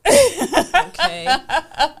 but okay.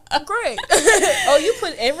 Great. Oh, you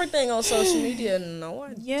put everything on social media? No,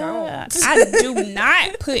 I don't. I do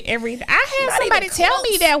not put everything. I had not somebody tell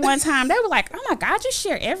me that one time. They were like, oh my God, you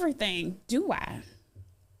share everything. Do I?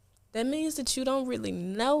 That means that you don't really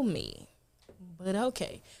know me. But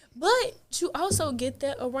okay. But you also get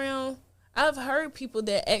that around. I've heard people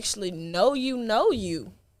that actually know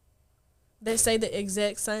you. They say the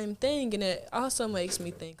exact same thing. And it also makes me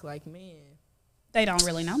think like, man. They don't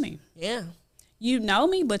really know me. Yeah. You know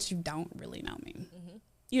me, but you don't really know me. Mm-hmm.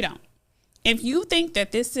 You don't. If you think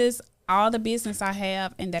that this is all the business I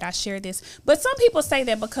have and that I share this. But some people say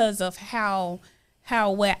that because of how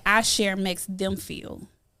what I share makes them feel.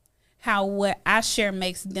 How what I share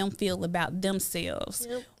makes them feel about themselves.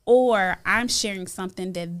 Yep. Or I'm sharing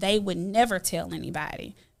something that they would never tell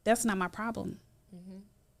anybody. That's not my problem. Mm-hmm.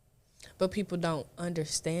 But people don't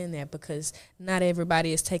understand that because not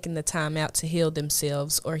everybody is taking the time out to heal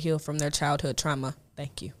themselves or heal from their childhood trauma.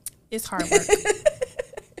 Thank you. It's hard work.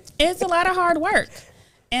 It's a lot of hard work.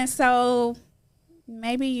 And so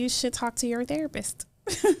maybe you should talk to your therapist.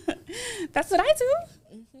 That's what I do.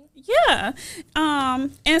 Yeah.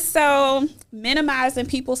 And so minimizing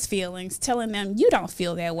people's feelings, telling them you don't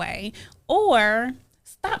feel that way, or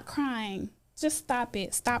stop crying. Just stop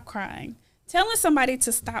it. Stop crying. Telling somebody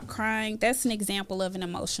to stop crying, that's an example of an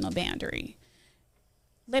emotional boundary.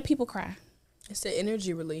 Let people cry. It's the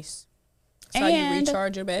energy release. It's how you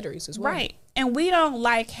recharge your batteries as well. Right. And we don't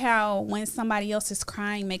like how when somebody else is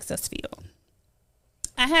crying makes us feel.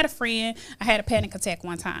 I had a friend, I had a panic attack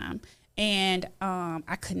one time. And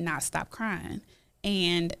I could not stop crying.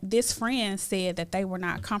 And this friend said that they were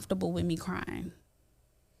not comfortable with me crying.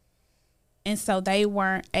 And so they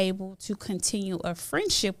weren't able to continue a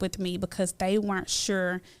friendship with me because they weren't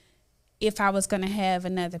sure if I was going to have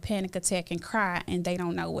another panic attack and cry, and they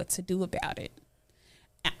don't know what to do about it.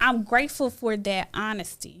 I'm grateful for that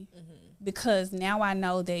honesty because now I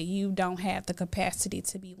know that you don't have the capacity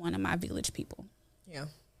to be one of my village people. Yeah.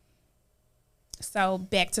 So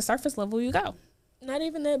back to surface level you go. Not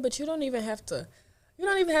even that, but you don't even have to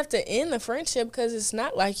end the friendship because it's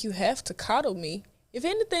not like you have to coddle me. If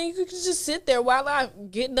anything, you can just sit there while I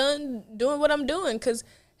get done doing what I'm doing because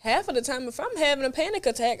half of the time if I'm having a panic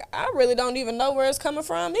attack, I really don't even know where it's coming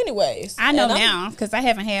from anyways. I know now because I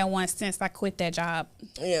haven't had one since I quit that job.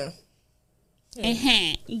 Yeah.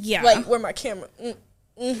 Yeah. Like, where my camera?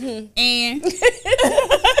 And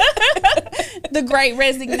the Great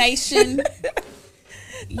Resignation.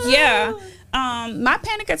 Yeah. My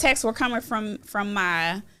panic attacks were coming from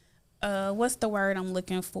my what's the word I'm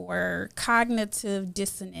looking for? Cognitive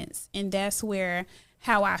dissonance. And that's where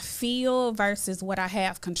how I feel versus what I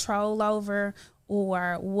have control over,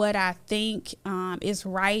 or what I think is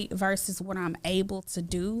right versus what I'm able to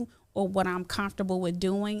do or what I'm comfortable with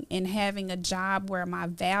doing, and having a job where my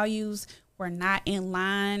values were not in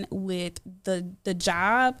line with the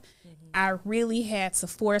job. I really had to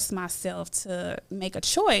force myself to make a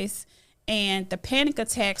choice, and the panic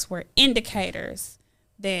attacks were indicators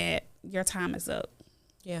that your time is up.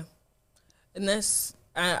 Yeah. And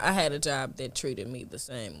I had a job that treated me the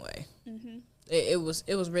same way. It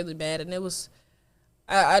was really bad, and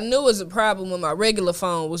I knew it was a problem when my regular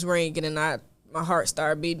phone was ringing and my heart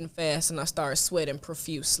started beating fast and I started sweating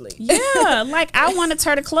profusely. Yeah, like I want to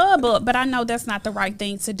turn the club up, but I know that's not the right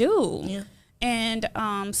thing to do. Yeah. And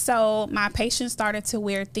so my patience started to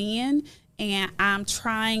wear thin, and I'm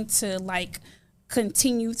trying to like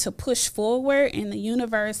continue to push forward, and the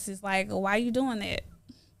universe is like, why are you doing that?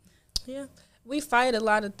 Yeah. We fight a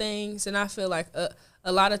lot of things, and I feel like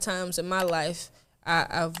a lot of times in my life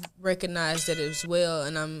I've recognized that as well,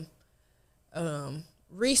 and I'm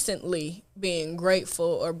recently being grateful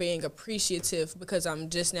or being appreciative because I'm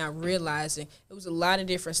just now realizing it was a lot of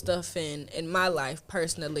different stuff in my life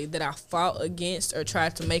personally that I fought against or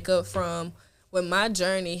tried to make up from. When my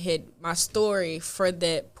journey had, my story for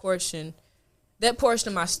that portion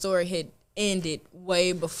of my story had ended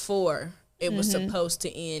way before it was supposed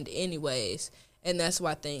to end anyways. And that's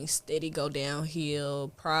why things steady go downhill,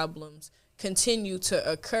 problems continue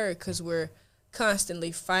to occur because we're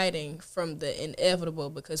constantly fighting from the inevitable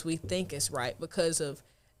because we think it's right, because of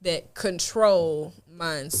that control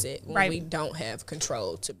mindset when we don't have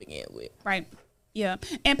control to begin with. Right. Yeah.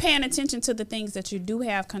 And paying attention to the things that you do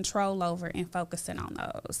have control over and focusing on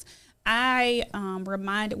those. I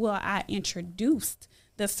introduced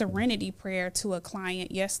the Serenity Prayer to a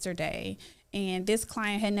client yesterday, and this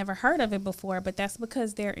client had never heard of it before, but that's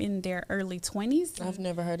because they're in their early 20s. I've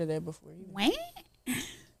never heard of that before either. What?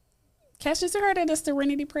 Cassius, you heard of the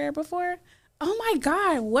Serenity Prayer before? Oh my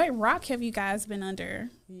God, what rock have you guys been under?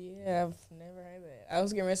 Yeah, I've never heard that. I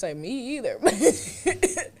was going to say me either.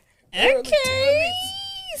 Okay.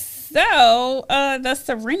 So, the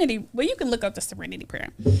Serenity, well, you can look up the Serenity Prayer.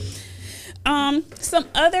 Some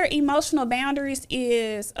other emotional boundaries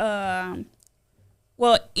is,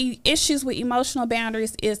 issues with emotional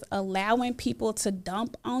boundaries is allowing people to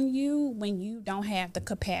dump on you when you don't have the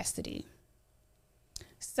capacity.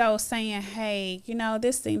 So saying, hey,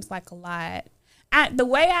 this seems like a lot. The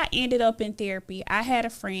way I ended up in therapy, I had a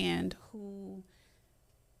friend who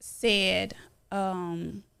said,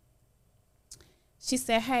 she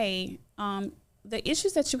said, hey, the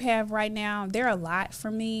issues that you have right now, they're a lot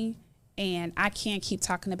for me, and I can't keep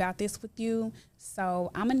talking about this with you.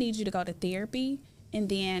 So I'm going to need you to go to therapy, and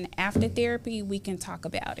then after therapy, we can talk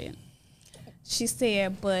about it. She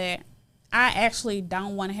said, but I actually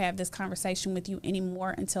don't want to have this conversation with you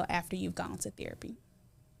anymore until after you've gone to therapy.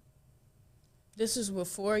 This is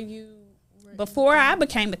before I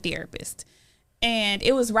became a therapist. And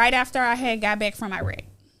it was right after I had got back from Iraq.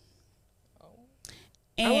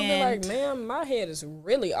 I would be like, ma'am, my head is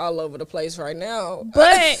really all over the place right now.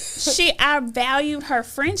 But I valued her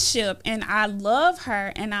friendship, and I love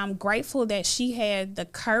her, and I'm grateful that she had the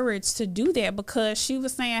courage to do that, because she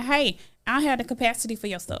was saying, hey, I don't have the capacity for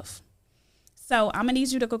your stuff. So I'm going to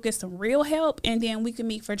need you to go get some real help, and then we can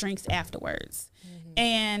meet for drinks afterwards.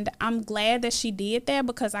 And I'm glad that she did that,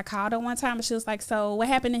 because I called her one time and she was like, so what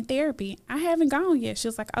happened in therapy? I haven't gone yet. She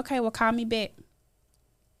was like, okay, well, call me back.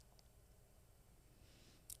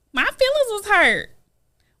 My feelings was hurt,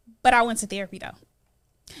 but I went to therapy though.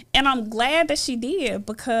 And I'm glad that she did,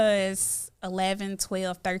 because 11,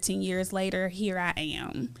 12, 13 years later, here I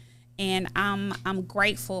am. And I'm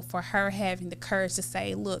grateful for her having the courage to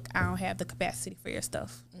say, look, I don't have the capacity for your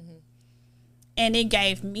stuff. And it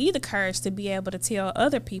gave me the courage to be able to tell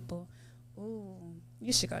other people, ooh,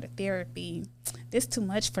 you should go to therapy. This is too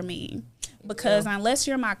much for me. Because unless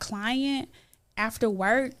you're my client, after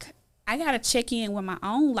work, I got to check in with my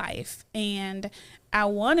own life. And I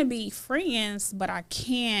want to be friends, but I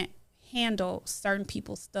can't handle certain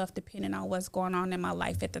people's stuff depending on what's going on in my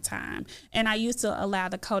life at the time. And I used to allow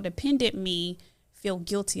the codependent me feel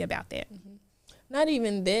guilty about that. Not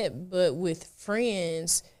even that, but with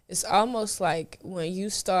friends, it's almost like when you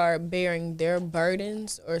start bearing their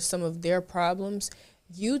burdens or some of their problems,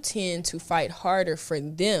 you tend to fight harder for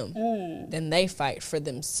them than they fight for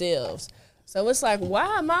themselves. So it's like,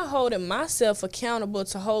 why am I holding myself accountable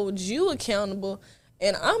to hold you accountable,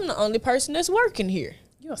 and I'm the only person that's working here?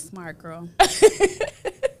 You're a smart girl.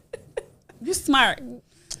 You're smart.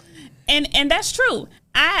 And that's true.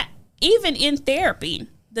 Even in therapy,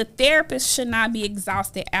 the therapist should not be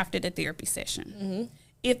exhausted after the therapy session. Mm-hmm.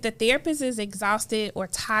 If the therapist is exhausted or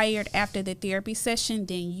tired after the therapy session,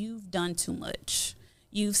 then you've done too much.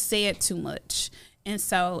 You've said too much. And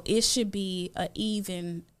so it should be a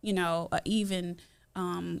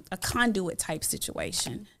conduit type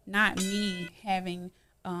situation, not me having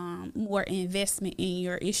more investment in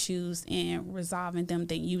your issues and resolving them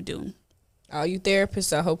than you do. All you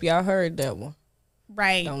therapists, I hope y'all heard that one.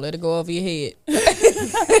 Right. Don't let it go over your head.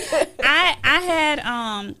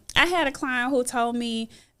 I had a client who told me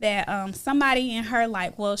that somebody in her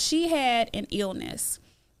life, well, she had an illness.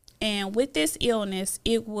 And with this illness,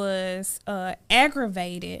 it was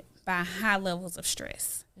aggravated by high levels of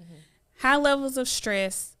stress. Mm-hmm. High levels of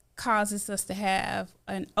stress causes us to have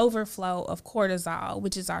an overflow of cortisol,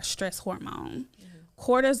 which is our stress hormone. Mm-hmm.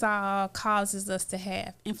 Cortisol causes us to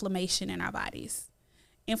have inflammation in our bodies.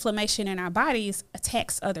 Inflammation in our bodies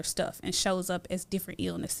attacks other stuff and shows up as different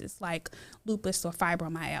illnesses like lupus or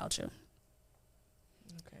fibromyalgia.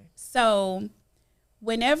 Okay. So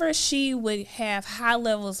whenever she would have high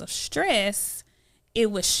levels of stress, it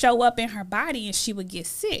would show up in her body and she would get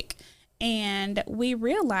sick. And we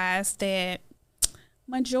realized that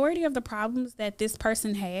majority of the problems that this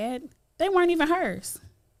person had, they weren't even hers.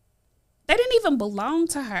 They didn't even belong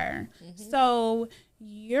to her. Mm-hmm. So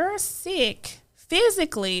you're sick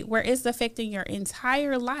physically, where it's affecting your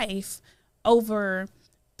entire life over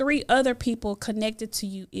 3 other people connected to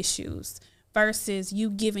you issues versus you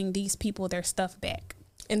giving these people their stuff back.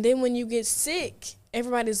 And then when you get sick,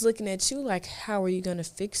 everybody's looking at you like, how are you going to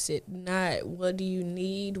fix it? Not, what do you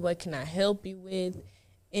need? What can I help you with?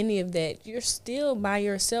 Any of that. You're still by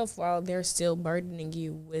yourself while they're still burdening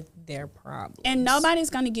you with their problems. And nobody's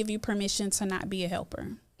going to give you permission to not be a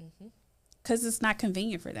helper because it's not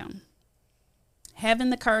convenient for them. Having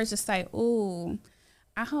the courage to say, ooh,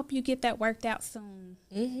 I hope you get that worked out soon.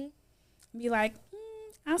 Mm-hmm. Be like,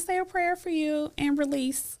 I'll say a prayer for you and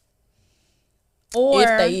release. Or if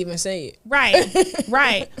they even say it. Right,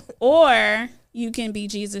 right. Or you can be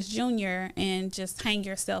Jesus Jr. and just hang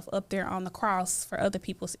yourself up there on the cross for other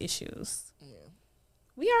people's issues. Yeah.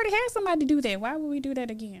 We already had somebody do that. Why would we do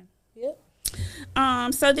that again? Yep.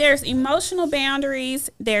 So there's emotional boundaries.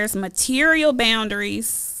 There's material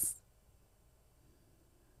boundaries.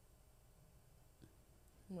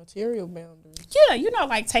 Material boundaries. Yeah,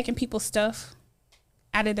 like taking people's stuff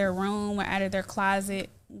out of their room or out of their closet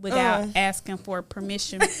without asking for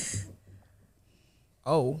permission.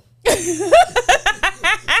 Oh.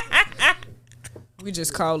 We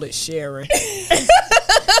just call it sharing.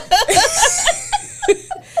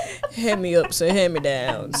 Hand-me-ups and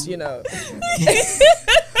hand-me-downs,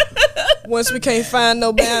 Once we can't find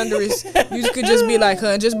no boundaries, you could just be like,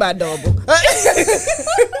 just buy double.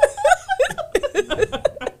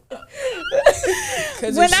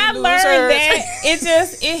 When I learned that,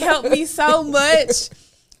 it helped me so much.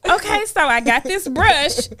 Okay, so I got this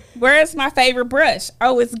brush. Where's my favorite brush?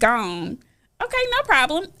 Oh, it's gone. Okay, no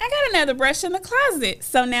problem. I got another brush in the closet.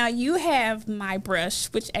 So now you have my brush,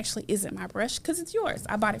 which actually isn't my brush because it's yours.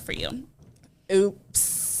 I bought it for you.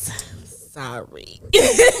 Oops. Sorry.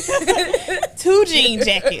 2 jean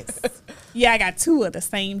jackets. Yeah, I got 2 of the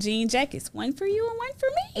same jean jackets. One for you and one for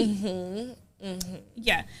me. Mm-hmm. Mm-hmm.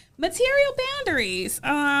 Yeah. Material boundaries.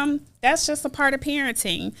 That's just a part of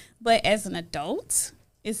parenting. But as an adult,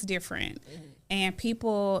 it's different. Mm-hmm. And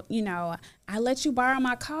people, I let you borrow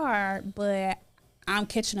my car, but I'm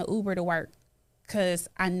catching an Uber to work because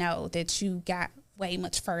I know that you got way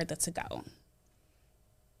much further to go.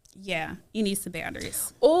 Yeah, you need some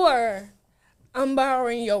boundaries. Or I'm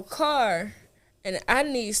borrowing your car and I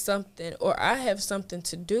need something, or I have something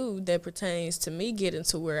to do that pertains to me getting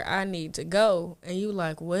to where I need to go. And you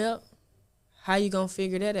like, well, how you going to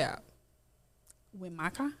figure that out? With my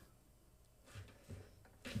car?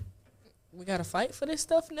 We got to fight for this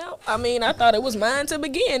stuff now? I mean, I thought it was mine to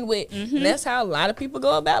begin with. Mm-hmm. And that's how a lot of people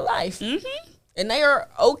go about life. Mm-hmm. And they are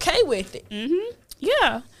okay with it. Mm-hmm.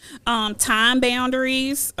 Yeah. Time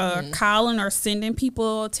boundaries, calling or sending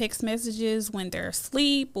people text messages when they're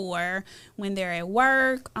asleep or when they're at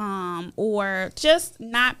work, or just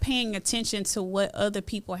not paying attention to what other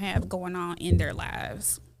people have going on in their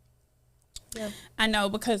lives. Yeah. I know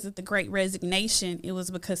because of the Great Resignation, it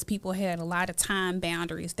was because people had a lot of time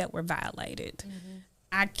boundaries that were violated. Mm-hmm.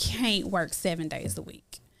 I can't work 7 days a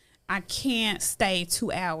week. I can't stay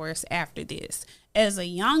 2 hours after this. As a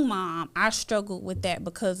young mom, I struggled with that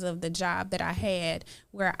because of the job that I had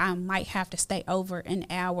where I might have to stay over an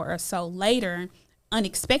hour or so later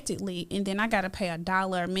unexpectedly, and then I got to pay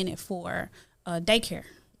 $1 a minute for daycare.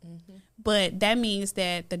 Mm-hmm. But that means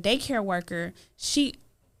that the daycare worker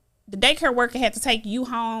had to take you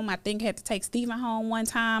home. I think had to take Stephen home one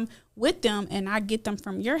time with them, and I get them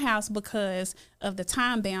from your house because of the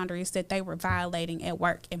time boundaries that they were violating at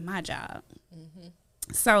work in my job. Mm-hmm.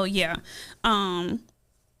 So, yeah.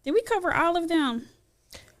 Did we cover all of them?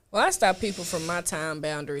 Well, I stopped people from my time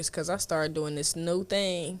boundaries because I started doing this new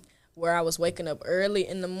thing where I was waking up early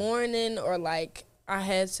in the morning, or like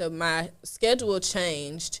my schedule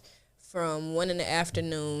changed from 1 in the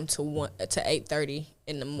afternoon to 8:30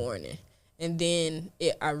 in the morning. And then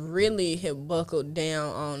I really had buckled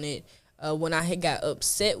down on it when I had got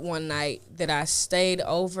upset one night that I stayed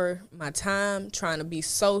over my time trying to be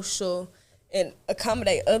social and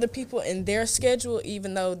accommodate other people in their schedule,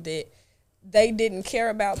 even though that they didn't care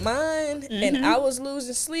about mine. Mm-hmm. And I was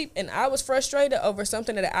losing sleep and I was frustrated over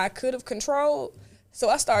something that I could have controlled. So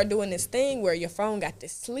I started doing this thing where your phone got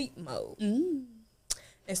this sleep mode. Mm.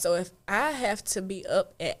 And so if I have to be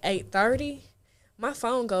up at 8:30, my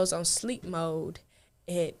phone goes on sleep mode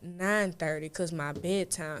at 9:30 because my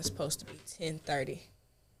bedtime is supposed to be 10:30.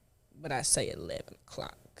 But I say 11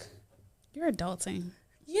 o'clock. You're adulting.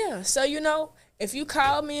 Yeah. So, if you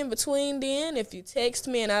call me in between then, if you text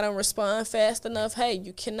me and I don't respond fast enough, hey,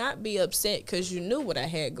 you cannot be upset because you knew what I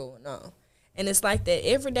had going on. And it's like that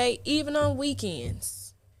every day, even on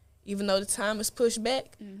weekends. Even though the time is pushed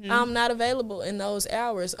back, mm-hmm. I'm not available in those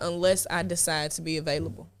hours unless I decide to be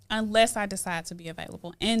available.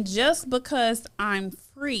 And just because I'm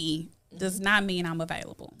free does not mean I'm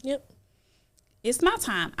available. Yep. It's my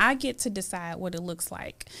time. I get to decide what it looks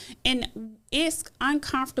like. And it's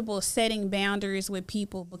uncomfortable setting boundaries with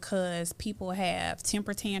people because people have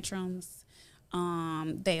temper tantrums.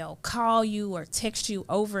 They'll call you or text you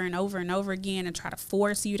over and over and over again and try to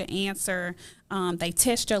force you to answer. They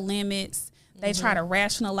test your limits. They try to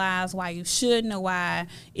rationalize why you shouldn't or why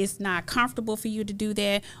it's not comfortable for you to do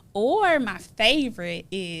that. Or my favorite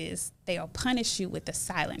is they'll punish you with the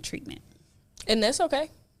silent treatment. And that's okay.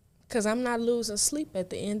 Because I'm not losing sleep at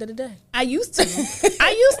the end of the day. I used to.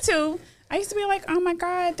 I used to be like, oh, my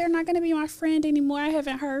God, they're not going to be my friend anymore. I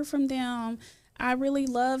haven't heard from them. I really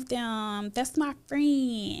love them. That's my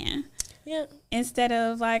friend. Yeah. Instead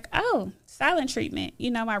of like, oh, silent treatment.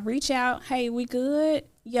 I reach out. Hey, we good?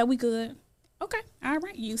 Yeah, we good. Okay. All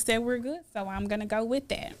right. You said we're good, so I'm going to go with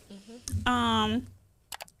that. Mm-hmm.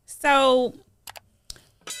 So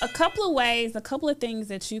a couple of things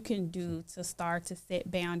that you can do to start to set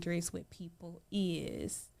boundaries with people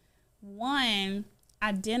is, one,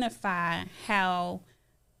 identify how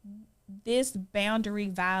this boundary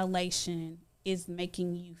violation is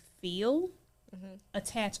making you feel, mm-hmm.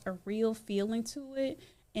 attach a real feeling to it,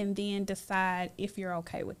 and then decide if you're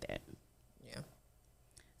okay with that. Yeah.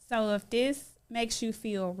 So if this makes you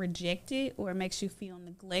feel rejected or makes you feel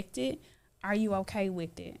neglected, are you okay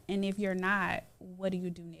with it? And if you're not, what do you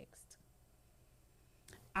do next?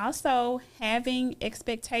 Also, having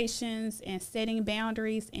expectations and setting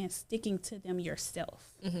boundaries and sticking to them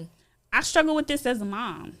yourself. Mm-hmm. I struggle with this as a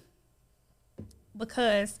mom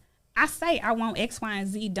because I say I want X, Y, and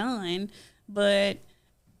Z done, but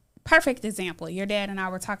perfect example. Your dad and I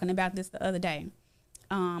were talking about this the other day,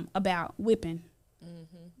 about whipping.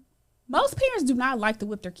 Mm-hmm. Most parents do not like to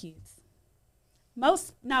whip their kids.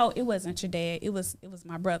 No, it wasn't your dad. It was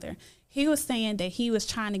my brother. He was saying that he was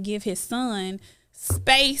trying to give his son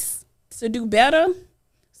space to do better,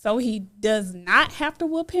 so he does not have to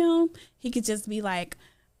whoop him. He could just be like,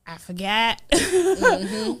 I forgot,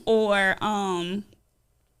 mm-hmm. or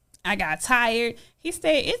I got tired. He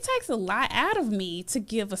said it takes a lot out of me to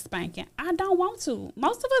give a spanking. I don't want to.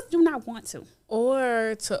 Most of us do not want to.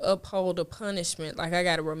 Or to uphold a punishment. Like, I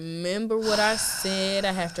got to remember what I said.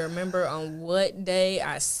 I have to remember on what day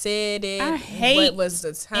I said it. I hate what was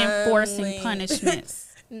the time enforcing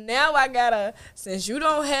punishments. Now I got to, since you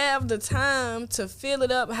don't have the time to fill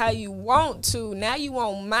it up how you want to, now you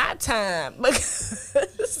want my time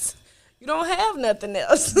because you don't have nothing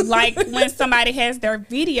else. Like when somebody has their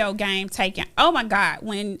video game taken. Oh, my God.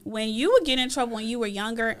 When you would get in trouble when you were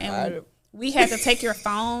younger and we had to take your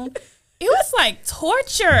phone, it was like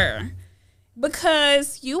torture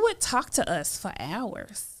because you would talk to us for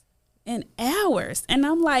hours and hours. And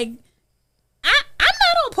I'm like, I'm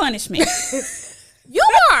not on punishment. You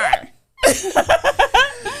are.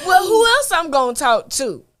 Well, who else I'm going to talk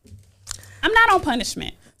to? I'm not on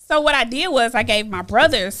punishment. So what I did was I gave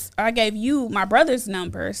you my brother's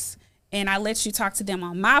numbers, and I let you talk to them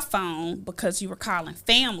on my phone because you were calling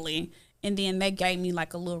family, and then they gave me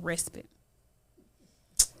like a little respite.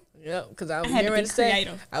 Yep, because I was getting ready to say,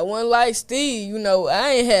 I wasn't like Steve. You know, I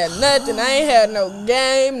ain't had nothing. I ain't had no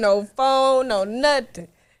game, no phone, no nothing.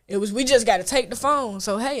 It was, we just got to take the phone.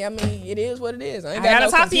 So, hey, I mean, it is what it is. I ain't got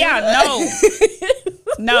to talk to y'all.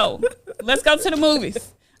 No. Let's go to the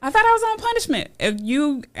movies. I thought I was on punishment if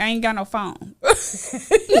you ain't got no phone.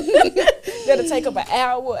 That'll take up an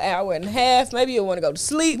hour, hour and a half. Maybe you'll want to go to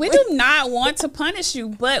sleep. We do not want to punish you,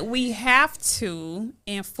 but we have to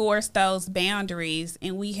enforce those boundaries,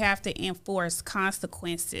 and we have to enforce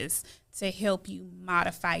consequences to help you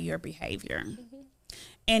modify your behavior. Mm-hmm.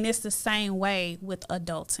 And it's the same way with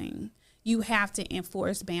adulting. You have to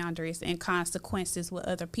enforce boundaries and consequences with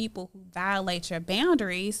other people who violate your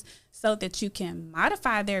boundaries so that you can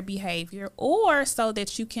modify their behavior, or so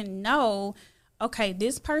that you can know, okay,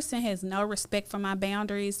 this person has no respect for my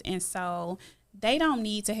boundaries, and so they don't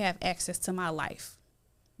need to have access to my life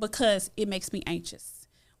because it makes me anxious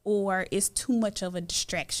or it's too much of a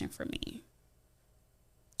distraction for me.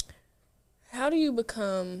 How do you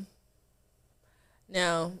become...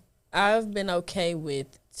 Now, I've been okay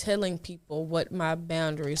with telling people what my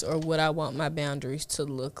boundaries or what I want my boundaries to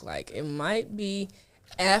look like. It might be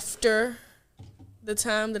after the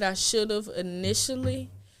time that I should have initially,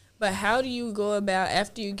 but how do you go about,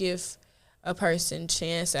 after you give a person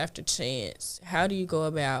chance after chance, how do you go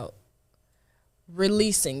about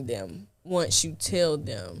releasing them once you tell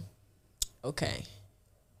them, okay?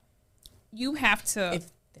 You have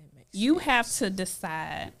to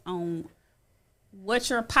decide on what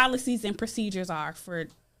your policies and procedures are for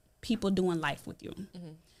people doing life with you.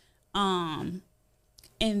 Mm-hmm.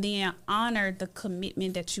 And then honor the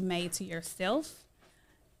commitment that you made to yourself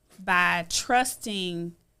by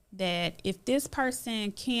trusting that if this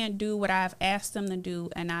person can't do what I've asked them to do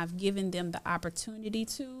and I've given them the opportunity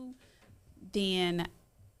to, then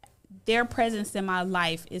their presence in my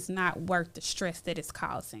life is not worth the stress that it's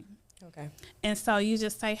causing. Okay. And so you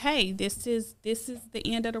just say, hey, this is the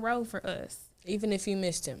end of the road for us. Even if you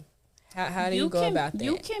missed him, how do you go about that?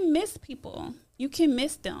 You can miss people. You can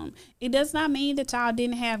miss them. It does not mean that y'all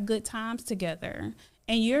didn't have good times together.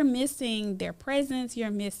 And you're missing their presence.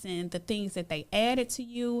 You're missing the things that they added to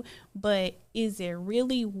you. But is it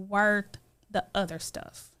really worth the other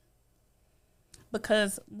stuff?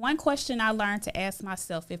 Because one question I learned to ask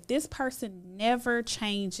myself, if this person never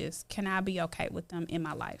changes, can I be okay with them in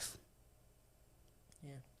my life?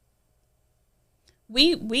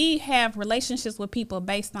 We have relationships with people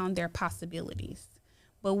based on their possibilities.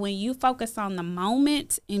 But when you focus on the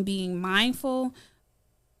moment and being mindful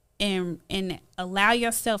and allow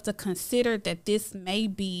yourself to consider that this may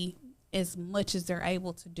be as much as they're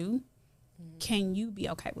able to do, can you be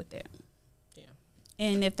okay with that? Yeah.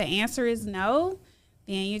 And if the answer is no,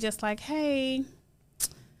 then you're just like, hey,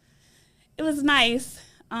 it was nice.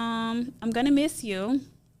 I'm going to miss you.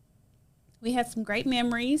 We had some great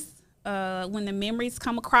memories. When the memories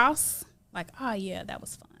come across, like, oh, yeah, that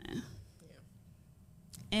was fun. Yeah.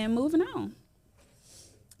 And moving on.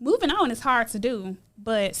 Moving on is hard to do,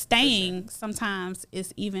 but staying sometimes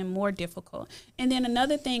is even more difficult. And then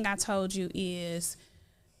another thing I told you is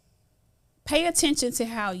pay attention to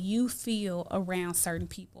how you feel around certain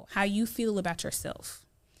people, how you feel about yourself.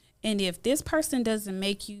 And if this person doesn't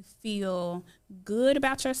make you feel good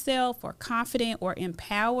about yourself or confident or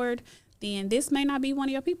empowered, then this may not be one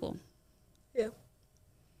of your people. Yeah.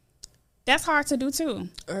 That's hard to do too.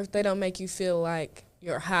 Or if they don't make you feel like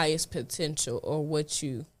your highest potential or what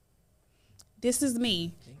you... This is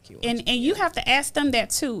me. And you have to ask them that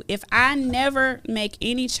too. If I never make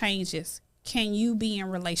any changes, can you be in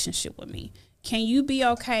relationship with me? Can you be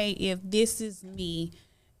okay if this is me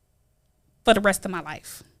for the rest of my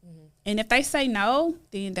life? Mm-hmm. And if they say no,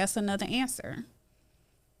 then that's another answer.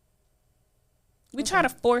 We try to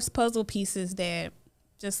force puzzle pieces that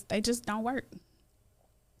they just don't work.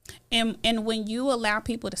 And when you allow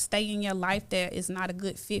people to stay in your life that is not a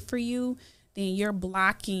good fit for you, then you're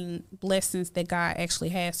blocking blessings that God actually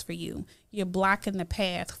has for you. You're blocking the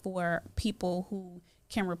path for people who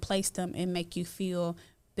can replace them and make you feel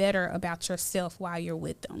better about yourself while you're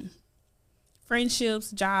with them.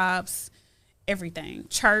 Friendships, jobs, everything.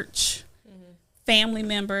 Church, family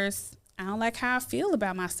members. I don't like how I feel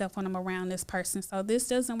about myself when I'm around this person, so this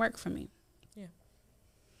doesn't work for me.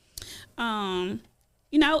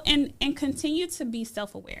 And continue to be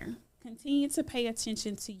self-aware. Continue to pay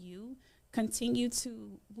attention to you. Continue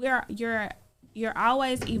to you're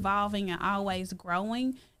always evolving and always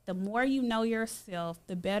growing. The more you know yourself,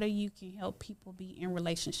 the better you can help people be in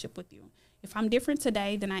relationship with you. If I'm different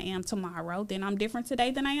today than I am tomorrow, then I'm different today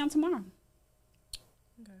than I am tomorrow.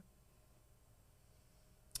 Okay.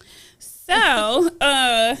 So,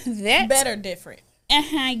 that's better, different.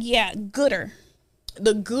 Yeah, gooder.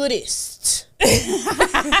 The goodest. This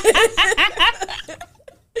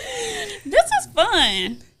was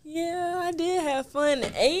fun. Yeah, I did have fun,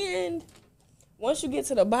 and once you get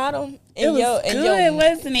to the bottom, and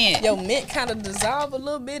wasn't it? Your mint kind of dissolved a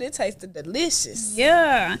little bit. It tasted delicious.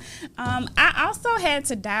 Yeah. I also had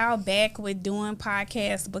to dial back with doing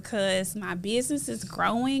podcasts because my business is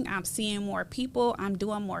growing. I'm seeing more people. I'm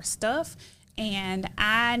doing more stuff, and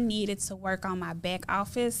I needed to work on my back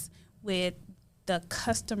office with the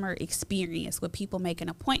customer experience, with people making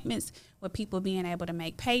appointments, with people being able to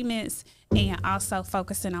make payments, and also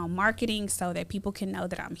focusing on marketing so that people can know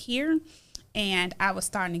that I'm here. And I was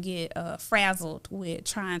starting to get frazzled with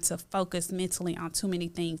trying to focus mentally on too many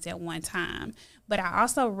things at one time. But I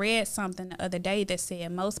also read something the other day that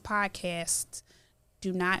said most podcasts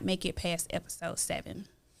do not make it past episode 7.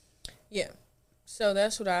 Yeah. So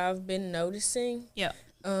that's what I've been noticing. Yeah.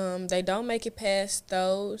 They don't make it past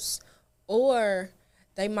those, or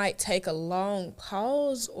they might take a long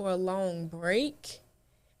pause or a long break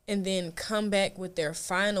and then come back with their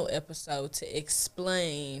final episode to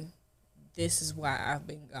explain this is why I've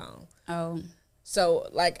been gone. Oh. So,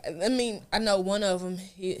 like, I mean, I know one of them,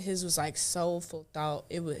 his was like Soulful Thought.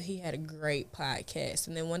 He had a great podcast,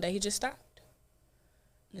 and then one day he just stopped.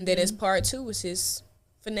 And then his part 2 was his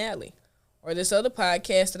finale. Or this other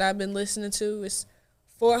podcast that I've been listening to is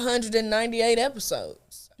 498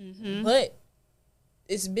 episodes. Mm-hmm. But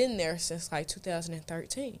it's been there since like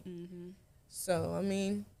 2013. Mm-hmm. So, I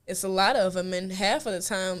mean, it's a lot of them, and half of the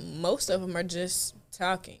time, most of them are just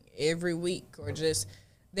talking every week, or just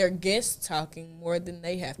their guests talking more than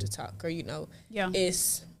they have to talk, or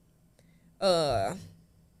it's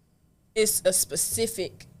a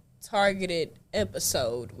specific targeted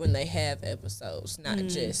episode when they have episodes, not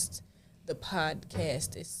just the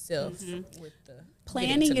podcast itself. With the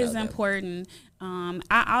planning is important.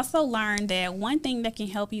 I also learned that one thing that can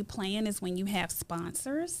help you plan is when you have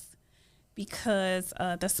sponsors, because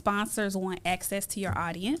the sponsors want access to your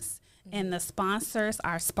audience. And the sponsors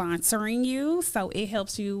are sponsoring you, so it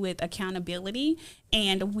helps you with accountability.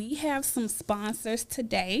 And we have some sponsors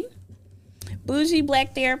today. Bougie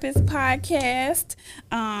Black Therapist Podcast.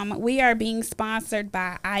 We are being sponsored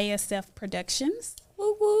by ISF Productions.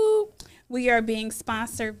 Woo woo. We are being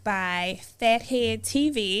sponsored by Fathead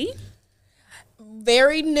TV.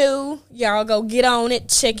 Very new. Y'all go get on it.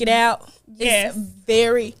 Check it out. Yes. It's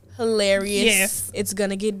very hilarious. Yes. It's going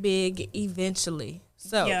to get big eventually.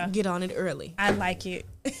 So, get on it early. I like it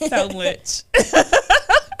so much.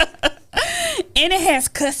 And it has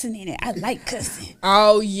cussing in it. I like cussing.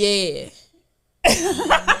 Oh, yeah.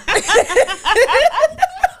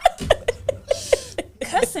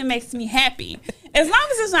 Cussing makes me happy. As long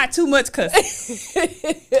as it's not too much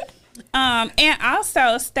cussing. And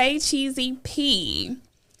also, Stay Cheesy P.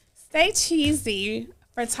 Stay Cheesy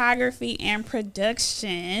Photography and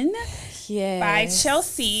Production. Yes. By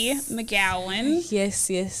Chelsea McGowan. Yes.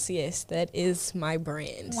 That is my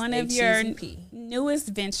brand. One of your newest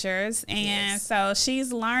ventures. And so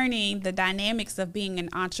she's learning the dynamics of being an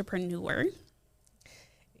entrepreneur.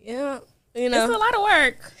 Yeah. It's a lot of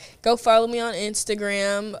work. Go follow me on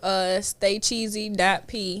Instagram,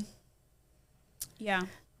 staycheesy.p. Yeah.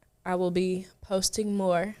 I will be posting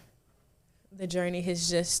more. The journey has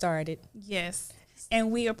just started. Yes. And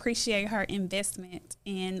we appreciate her investment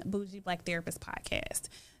in Bougie Black Therapist Podcast.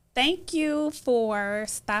 Thank you for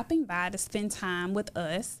stopping by to spend time with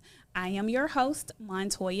us. I am your host,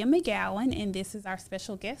 Montoya McGowan, and this is our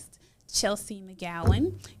special guest, Chelsea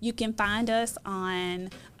McGowan. You can find us on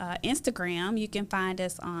Instagram. You can find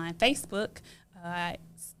us on Facebook,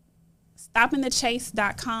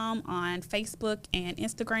 stoppingthechase.com on Facebook and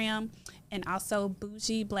Instagram, and also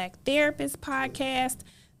Bougie Black Therapist Podcast,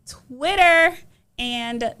 Twitter.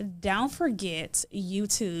 And don't forget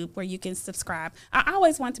YouTube, where you can subscribe. I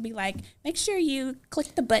always want to be like, make sure you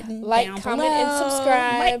click the button down comment, below. and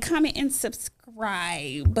subscribe. Like, comment, and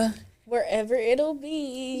subscribe. Wherever it'll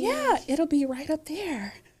be. Yeah, it'll be right up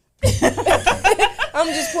there. I'm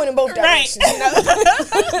just pointing both directions.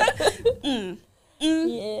 Right.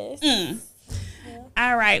 Yes. Yeah.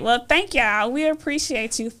 All right. Well, thank y'all. We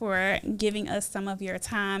appreciate you for giving us some of your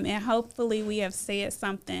time. And hopefully we have said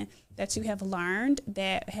something that you have learned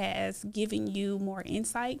that has given you more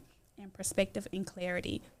insight and perspective and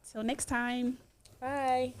clarity. Till next time.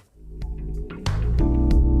 Bye.